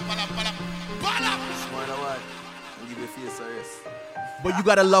 Give you a face arrest. But you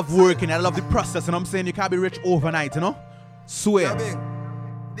gotta love working. I love the process, and I'm saying you can't be rich overnight, you know? Swear.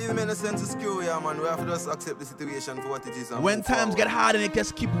 This makes sense to screw, yeah, man. We have to just accept the situation for what it is. When times get hard and it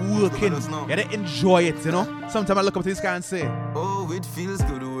just keep working, you gotta enjoy it, you know? Sometimes I look up to this guy and say, oh, it feels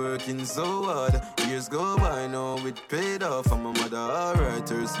good working so hard. Years go by, know it paid off. I'm a mother, alright,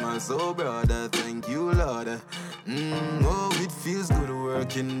 her smile so brother. Thank you, Lord. Oh, it feels good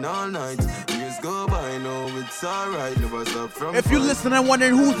working all night. Years go by, know it's alright. Never stop from. If you listen and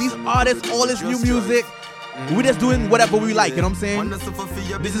wondering who these artists, all this new music, we're just doing whatever we like, you know what I'm saying?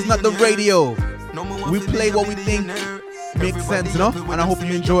 This is not the radio. We play what we think makes sense, you know? And I hope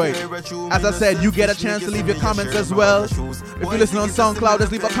you enjoy it. As I said, you get a chance to leave your comments as well. If you listen on SoundCloud,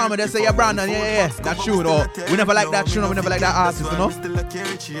 just leave a comment and say, yeah, Brandon, yeah, that tune. Or we never like that tune, or we never like that artist, you know?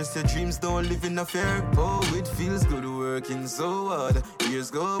 Oh, it feels good working so hard. Years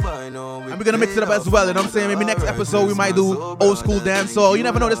go by, no. And we're gonna mix it up as well, you know what I'm saying? Maybe next episode we might do old school dance. So you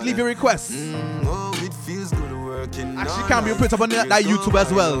never know, just leave your requests. Actually, can be put up on that YouTube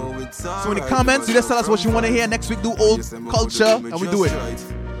as well. So in the comments, you just tell us what you want to hear. Next week, do old culture, and we do it.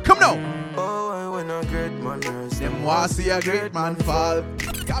 Come now. Oh, when a great man them want to see a great man fall.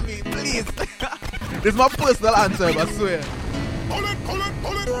 Come in, please. This is my personal answer, I swear.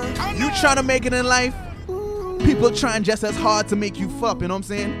 You trying to make it in life? People trying just as hard to make you flop, you know what I'm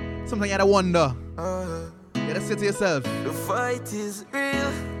saying? Sometimes you gotta wonder. You gotta say to yourself, the fight is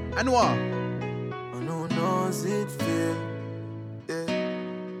real. And what? Knows it feel, yeah.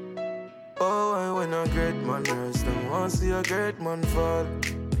 Oh, when a great man rest, them want to see a great man fall.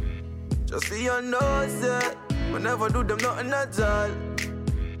 Just see your nose, yeah. But never do them nothing at all.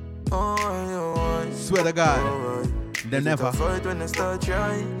 Oh, swear to God, they never fight when they start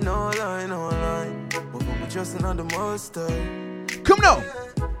trying. No lie, no lie. But I'm just another monster. Come now.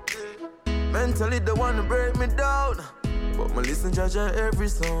 Mentally, they want to break me down. But my listen judge every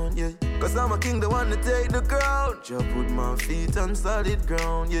sound, yeah. Cause I'm a king, the one to take the crown. Just put my feet on solid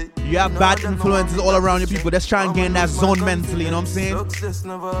ground, yeah. You have bad influences all around you, people that's trying to get in that zone mentally, you know what I'm saying?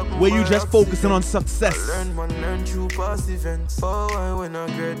 Where you just focusing on success. Learn through past events. Oh, when a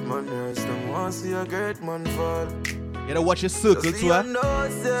great man rest, I want to see a great man fall. You gotta watch your circle too, eh?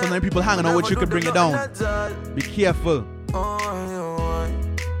 Sometimes people hanging on what you could bring it down. Be careful.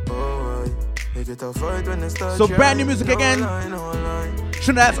 So brand new music again.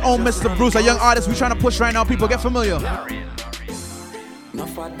 Trinidad's own Mr. Bruce, a young artist we trying to push right now. People get familiar.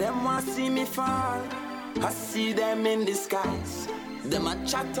 Enough of them want to see me fall. I see them in disguise. Them a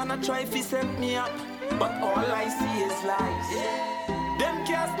chat and a try to set me up, but all I see is lies. Them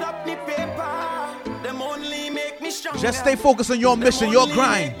can't stop me paper. Them only make me stronger. Just stay focused on your mission, your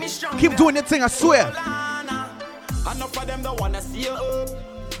grind. Keep doing your thing, I swear. Enough of them don't wanna see you up.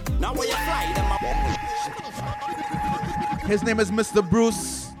 Now where you fly them up. His name is Mr.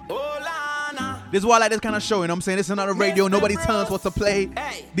 Bruce. This is why I like this kind of show, you know what I'm saying? This is not a radio, nobody tells us what to play.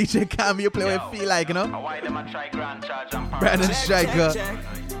 DJ Cam, you play what you feel like, you know? Brandon Striker.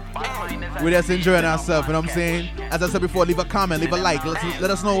 We're just enjoying ourselves, you know what I'm saying? As I said before, leave a comment, leave a like.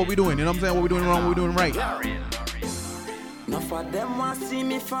 Let us know what we're doing, you know what I'm saying? What we're doing wrong, what we're doing right. Enough of them want see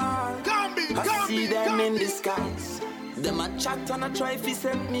me fall. I see them in disguise. Them a chat and a try to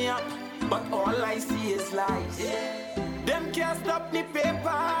set me up, but all I see is lies. Them can't stop me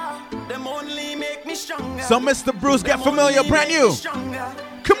paper. Them only make me stronger. So Mr. Bruce, get familiar, brand new.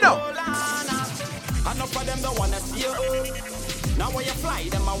 Come now. Enough of them don't wanna see you up. Now when you fly,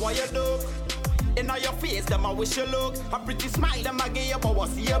 them a want you look. In your face, them a wish you look. A pretty smile, them a give you, but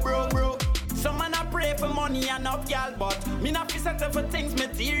what's you broke. Some man a pray for money and up, y'all, but me not fi settle for things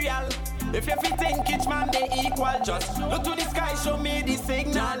material. If you fi think each man they equal, just look to the sky, show me the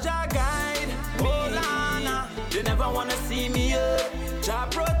signal. Jah guide, hold on. They never wanna see me up. Jah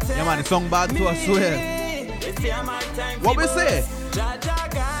protect. Yeah man, the song bad too, I swear. What we say? Jah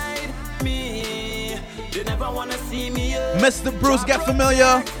guide me. They never wanna see me up. Mr. Bruce, get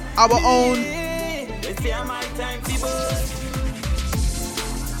familiar. Our own. They say my time to bust.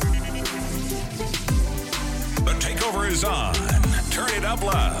 The takeover is on. Turn it up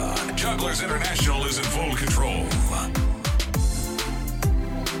loud. Jugglers International is in full control.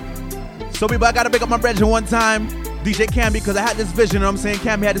 So people, I gotta pick up my brethren one time, DJ Camby, because I had this vision, you know what I'm saying?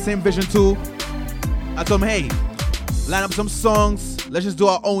 Camby had the same vision too. I told him, hey, line up some songs, let's just do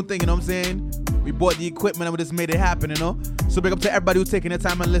our own thing, you know what I'm saying? We bought the equipment and we just made it happen, you know? So big up to everybody who's taking the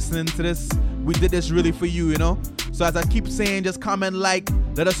time and listening to this. We did this really for you, you know? So as I keep saying, just comment, like,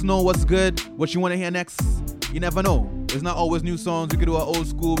 let us know what's good, what you want to hear next. You never know. It's not always new songs. We could do an old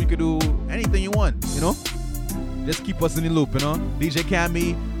school. We could do anything you want, you know? Just keep us in the loop, you know? DJ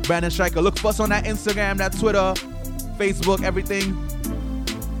Cammy, Brandon Striker. Look for us on that Instagram, that Twitter, Facebook, everything.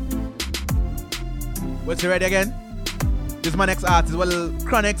 What's you ready again? This is my next artist. Well,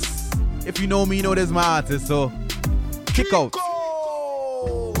 Chronix. If you know me, you know this is my artist. So, kick out.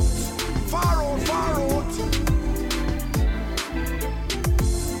 Far out.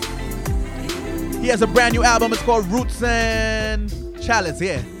 He has a brand new album. It's called Roots and Chalice.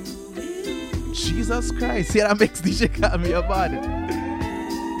 Yeah. Jesus Christ. Yeah, that makes DJ Cammy about it.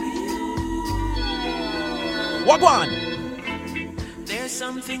 Wagwan. There's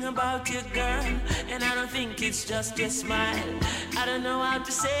something about you, girl, and I don't think it's just your smile. I don't know how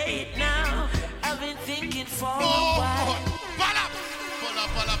to say it now. I've been thinking for a while.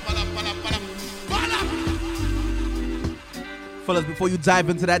 Fellas, before you dive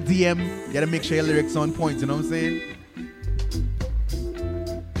into that DM, you gotta make sure your lyrics on point, you know what I'm saying?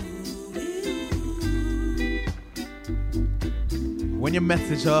 When you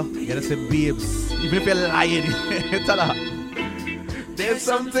message her, you gotta say babes. Even if you're lying, tell her. There's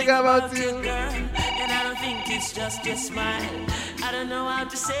something about you, girl, and I don't think it's just your smile. I don't know how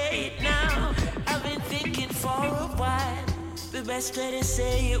to say it now. I've been thinking for a while. The best way to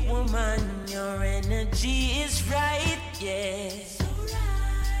say it, woman, your energy is right, yeah.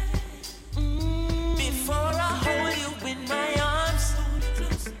 Before I hold you in my arms.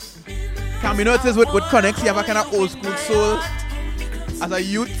 Can we notice with Chronix, you have a kind of old school soul as a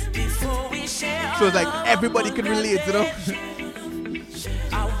youth. So it's like everybody can relate, you know?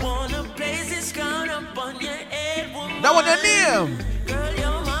 I wanna place this crown up on your head, woman. That was your name. Girl,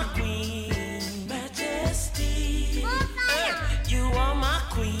 you're my queen, majesty. You are my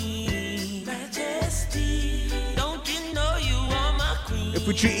queen, majesty. Don't you know you are my queen? If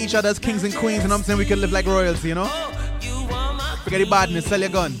we treat each other as kings and queens, you know what I'm saying, we can live like royalty, you know? Forget the badness, sell your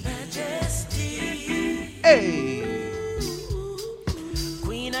gun. Hey!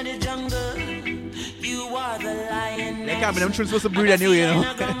 Queen of the jungle, you are the lion. They can't be them tunes supposed to breed anyway, you know?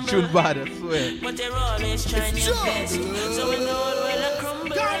 Tune bad, I swear. But they're always trying your best. So we know it will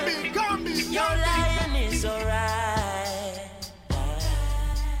crumble. Gambi. Your lion is alright.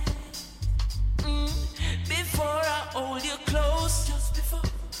 Before I hold you close. Just before I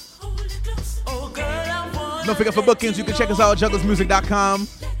hold you close. Oh girl, I want. Don't forget for bookings, you can check us out at jugglesmusic.com.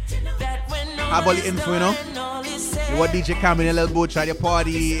 Have all the info, you know? You want DJ Cammy in a little boat, try your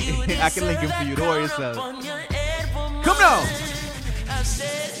party. I can link him for you, don't worry yourself. Come now!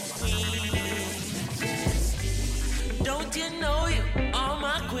 Don't you know you are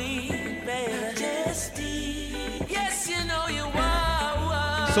my queen, baby? Yes, you know you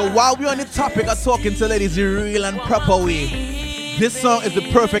are. So while we're on the topic of talking to ladies the real and proper way, this song is the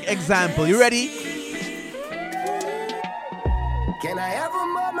perfect example. You ready? Can I have a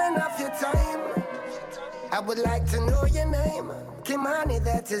moment of your time? I would like to know your name. Kimani,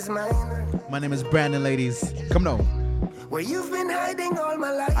 that is mine. My name is Brandon, ladies. Come now. Where you've been hiding all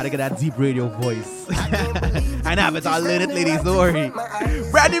my life. I get that deep radio voice. I know it. I'll learn it, ladies. Don't worry.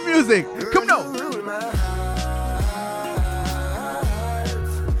 Brand new music. Come now.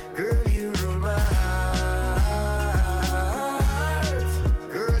 Girl, you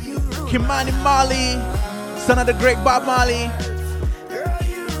Kimani Marley, son of the great Bob Marley.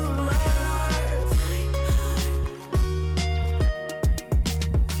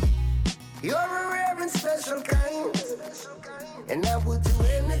 You're a rare and special kind, and I would do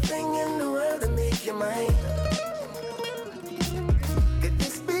anything in the world to make you mine. Could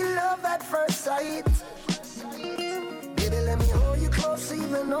this be love at first sight? Baby, let me hold you close,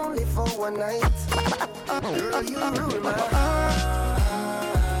 even only for one night. Girl, you rule my heart.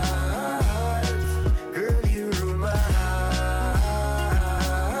 Girl, you rule my heart.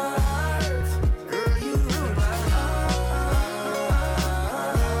 Girl, you rule my heart.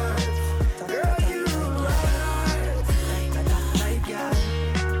 Girl, you rule my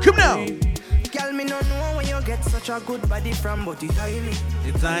heart. Come now. Girl, me no know when you get such a good body from, but it tie me.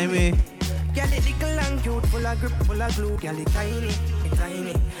 It tie me. Girl, it little and cute, full of grip, full of glue. Girl, it tiny, it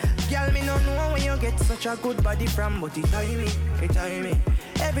tiny. Girl, me no know when you get such a good body from, but it tie me, it tie me.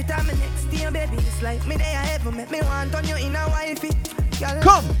 Every time I next to you, baby, it's like me there ever make me want on you in a wifey. Girl,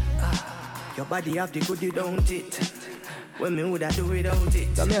 come. Your body have the good, you don't it. When me woulda do without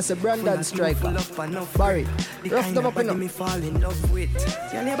it. Come here, say Brandon Striker. Barry, rough them up enough. Me fall in love with.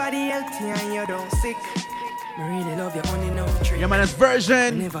 Girl, your body healthy and you don't sick. Me really love your honey no trick. Yeah, man, it's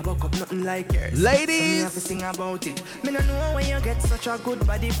version. Never buck up nothing like yours. Ladies. So me have to sing about it. Me no know when you get such a good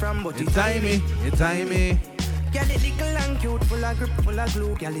body from, but it tie me, it tie me. Girl, it little and cute, full of grip, full of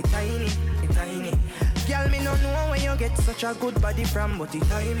glue. Girl, it tiny, it tiny. Girl, me no know when you get such a good body from, but it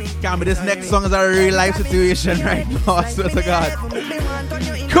tie me. Can't be, this next song is a real life situation right now, I swear to God.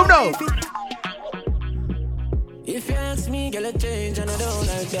 Come now. If you ask me, girl, I change and I don't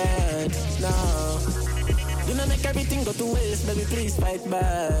like that. No. You know make everything go to waste, baby, please fight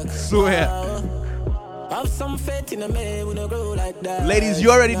back. Swear. Have some faith in a man, we don't grow like that. Ladies, you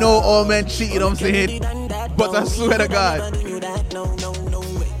already know all men cheat, you know what I'm saying? But I swear to God.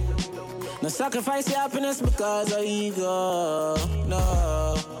 No sacrifice your happiness because of ego.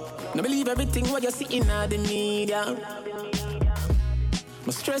 No. No believe everything what you see in the media.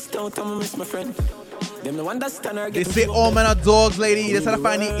 I'm stressed out, I'm miss my friend. Them no understand her. They say all men are dogs, lady. You gotta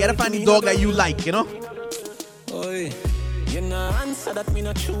find the dog that you like, you know? Oi, you know answer that me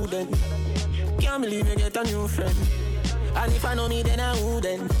not true then. Can't believe you get a new friend. And if I know me then I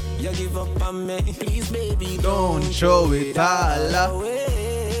wouldn't. You give up on me, please baby, don't show it all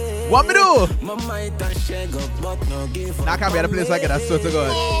away. What me do? My might and shake up, but no give up. Now I can't be at a place like that, I swear to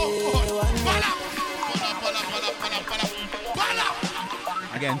God.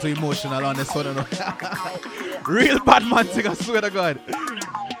 Again, too emotional on this one. Real bad man thing, I swear to God.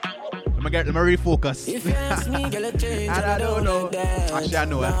 Let me refocus. If you ask me, girl, I change, I don't know. Actually, I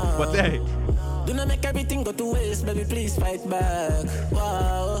know it. But hey. Do not make everything go to waste, baby, please fight back.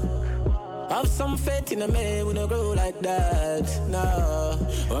 Wow. Have some faith in a man, we don't grow like that. No.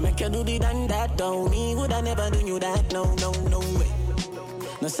 Or make you do the done that, don't me. Would I never do you that? No, no, no way.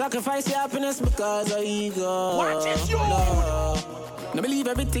 No sacrifice your happiness because of ego. What is you? No. No believe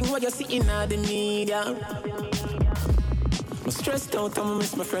everything what you see in the media. I'm stressed out, I'm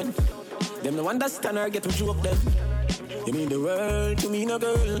miss my friend. Them no understand her, get to joke them. You mean the world to me, no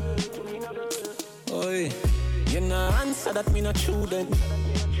girl. Oi, you know answer that me not true then.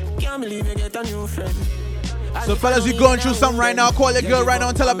 Can't believe you get a new friend. So fellas, you going through something right now, call your girl right now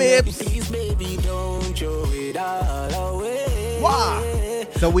and tell her, babes. Please, baby, don't throw it all away. Wow.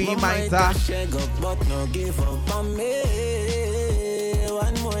 So we might but no give up on me.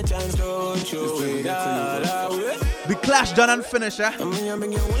 One more chance, don't throw it all away. The clash done and finished, eh?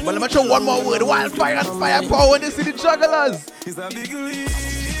 But let me show one more word. Wildfire and firepower when they see the jugglers. It's a big league.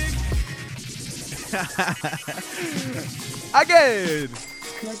 Again.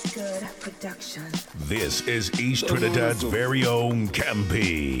 Good production. This is East Trinidad's very own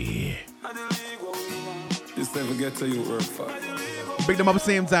Campy. This never get to you work for. Big them up at the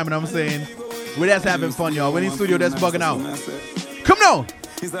same time, and I'm saying, we're just having fun, y'all. We're in the studio, that's bugging out. Come now.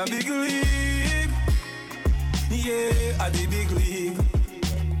 It's a big league. Yeah, at the big league.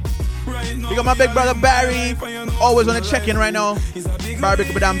 Right now, big up my big brother Barry. Always on the check-in right now. Barry, big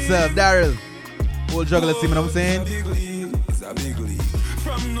up with himself. Daryl. Whole juggler team, you know what I'm saying? It's a big league.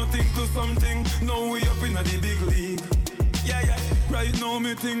 From nothing to something, now we up in the big league. Yeah, yeah. Right now,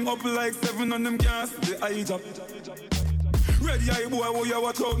 me thing up like 7 on them gas, the eye job. Ready eye boy, who you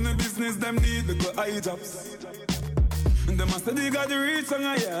watch out in the business, them need the good eye jobs. And them must they got the reach on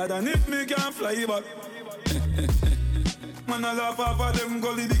a yard, and if me can't fly back. Man, I laugh off of them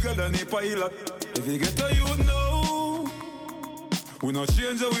gully bigger than a pilot. If you get a youth now, we not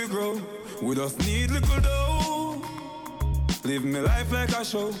change how we grow. We just need little dough. Live me life like a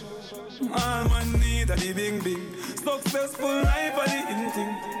show. All man need a the big. Successful life are the in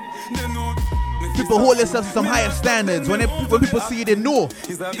thing. They know. People hold themselves to some higher standards. When people see you, they know.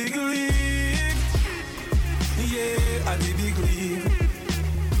 It's a big league. Yeah, a the big league.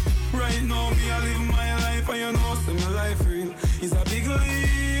 Right now, me I live my life and you know, see my life real. It's a big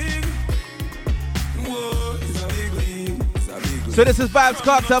league. Whoa, it's a big league. It's a big league. So this is Vibes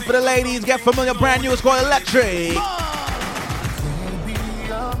Cocktail for the ladies. Get familiar, brand new. It's called Electric.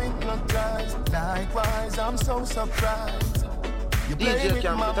 Likewise, I'm so surprised. You DJ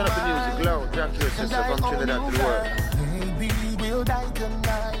Cam, turn up the music loud. Jack your sister from Trinidad to the world. Maybe we'll die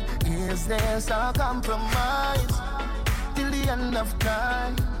tonight. Is there some compromise till the end of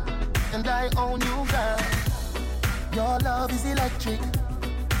time? And I own you, girl. Your love is electric.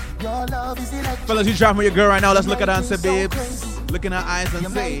 Your love is electric. Fellas, you driving with your girl right now. Let's look at her and say, babes. Look in her eyes and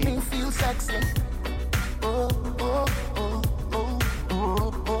say, you make me feel sexy. Oh, oh, oh, oh,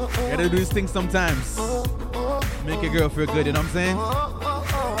 oh, oh. You gotta do these things sometimes. Make your girl feel good, you know what I'm saying?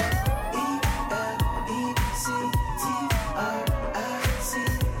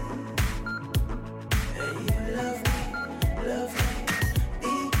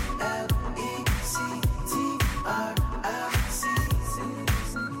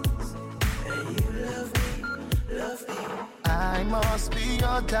 I must be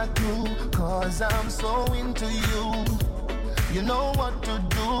your tattoo, cause I'm so into you. You know what to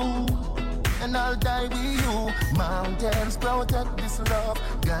do, and I'll die with you. Mountains protect this love,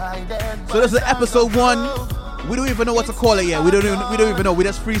 guided. So this is episode 1. We don't even know what to call it yet. We don't even know. We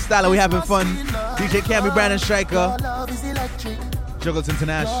just freestyle and we having fun. DJ Cammy, Brandon Striker, Juggles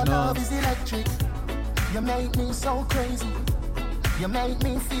International. You make me so crazy. You make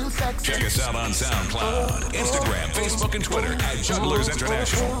me feel sexy. Check us out on SoundCloud, Instagram, Facebook, and Twitter at Jugglers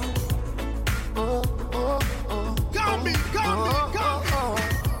International. Got me.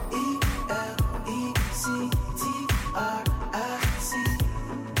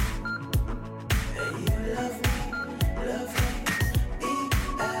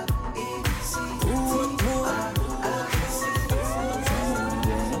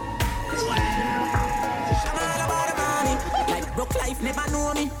 Life never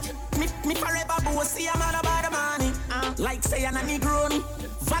know me. Me forever bossy, I'm all about the money. Like say I'm a Negroni.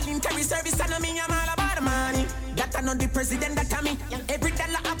 Voluntary service, and I'm all about the money. That I know the president, that I me. Every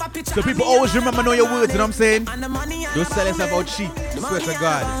dollar have a picture. So people always remember know your words, you know what I'm saying? Don't sell yourself out cheap. I swear to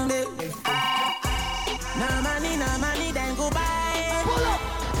God. No money, then go buy. Pull up.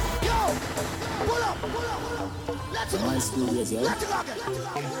 Yo. Pull up. Let's go.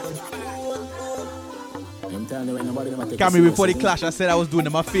 Camry, before the clash, I said I was doing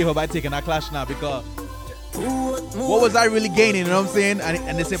them a favor by taking a clash now because what was I really gaining, you know what I'm saying?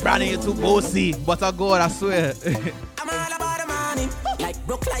 And they say, Brandon, you're too bossy. But I God, I swear. I'm all about the money. Like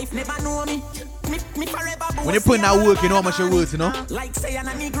broke life never know me. Me forever bossy. When you're putting that work, you know how much you're worth, you know? Like say I'm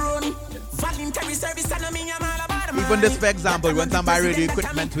a Negroni. Voluntary service, and I'm all about the money. Even this, for example, when time by radio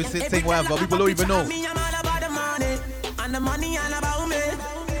equipment, we sing whatever, people don't even know. I'm all about the money. And the money all about me.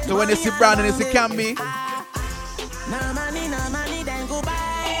 So when they see Brandon, they see Camby. No money, then go buy.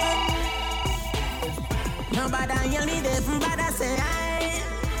 Nobody hear me, everybody say aye.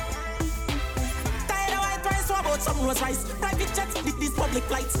 Tired of white price, what about some Rolls Royce? Private jets, these public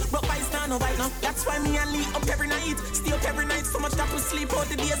flights. Broke by now, no right now. That's why me and Lee up every night. Stay up every night, so much that we sleep out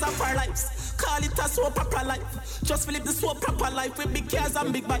the days of our lives. Call it a soap proper life. Just live the soap proper life with big cars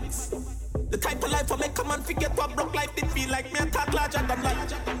and big bikes. The type of life I make come and forget what broke life did feel like. Me a talk larger than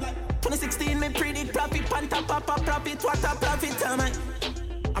life. 2016, me predict profit, panta papa profit, what a profit, man.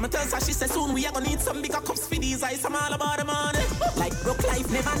 I'ma tell her, she said soon we are gonna need some bigger cups for these eyes. I'm all about the money. Like broke life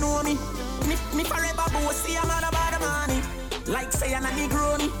never know me. Me forever bossy, I'm all about the money. Like say I'm a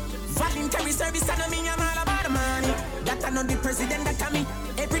Negroni. Voluntary service, and I'm all about the money. That I know the president, that I me.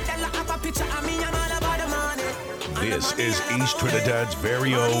 Every dollar have a picture of me, I'm all about the money. This is East Trinidad's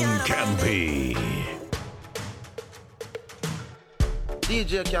very own Campy.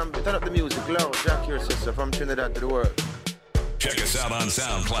 DJ Campy, turn up the music loud. Jack your sister from Trinidad to the world. Check us out on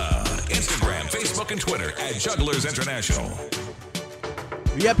SoundCloud, Instagram, Facebook, and Twitter at Jugglers International.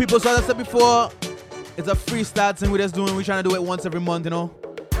 Yeah, people, so as I said before, it's a freestyle thing we're just doing. We're trying to do it once every month, you know.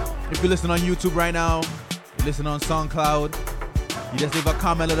 If you listen on YouTube right now, you listen on SoundCloud, you just leave a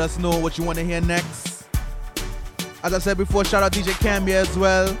comment, let us know what you want to hear next. As I said before, shout out DJ Camby as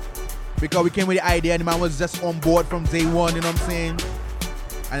well, because we came with the idea and the man was just on board from day one, you know what I'm saying?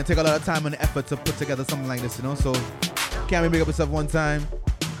 And it take a lot of time and effort to put together something like this, you know. So, Camby, big up yourself one time.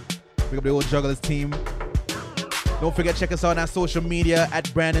 Big up the whole Jugglers team. Don't forget, check us out on our social media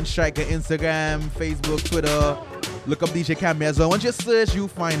at Brandon Striker, Instagram, Facebook, Twitter. Look up DJ Camby as well. Once you search, you'll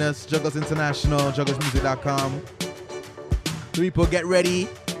find us. Juggles International, jugglesmusic.com. So people, get ready.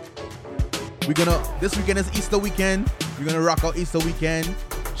 This weekend is Easter weekend. We're gonna rock out Easter weekend.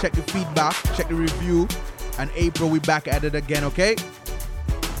 Check the feedback, check the review. And April, we back at it again, okay?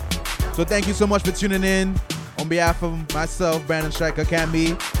 So thank you so much for tuning in. On behalf of myself, Brandon Striker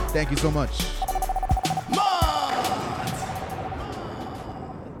Camby, thank you so much.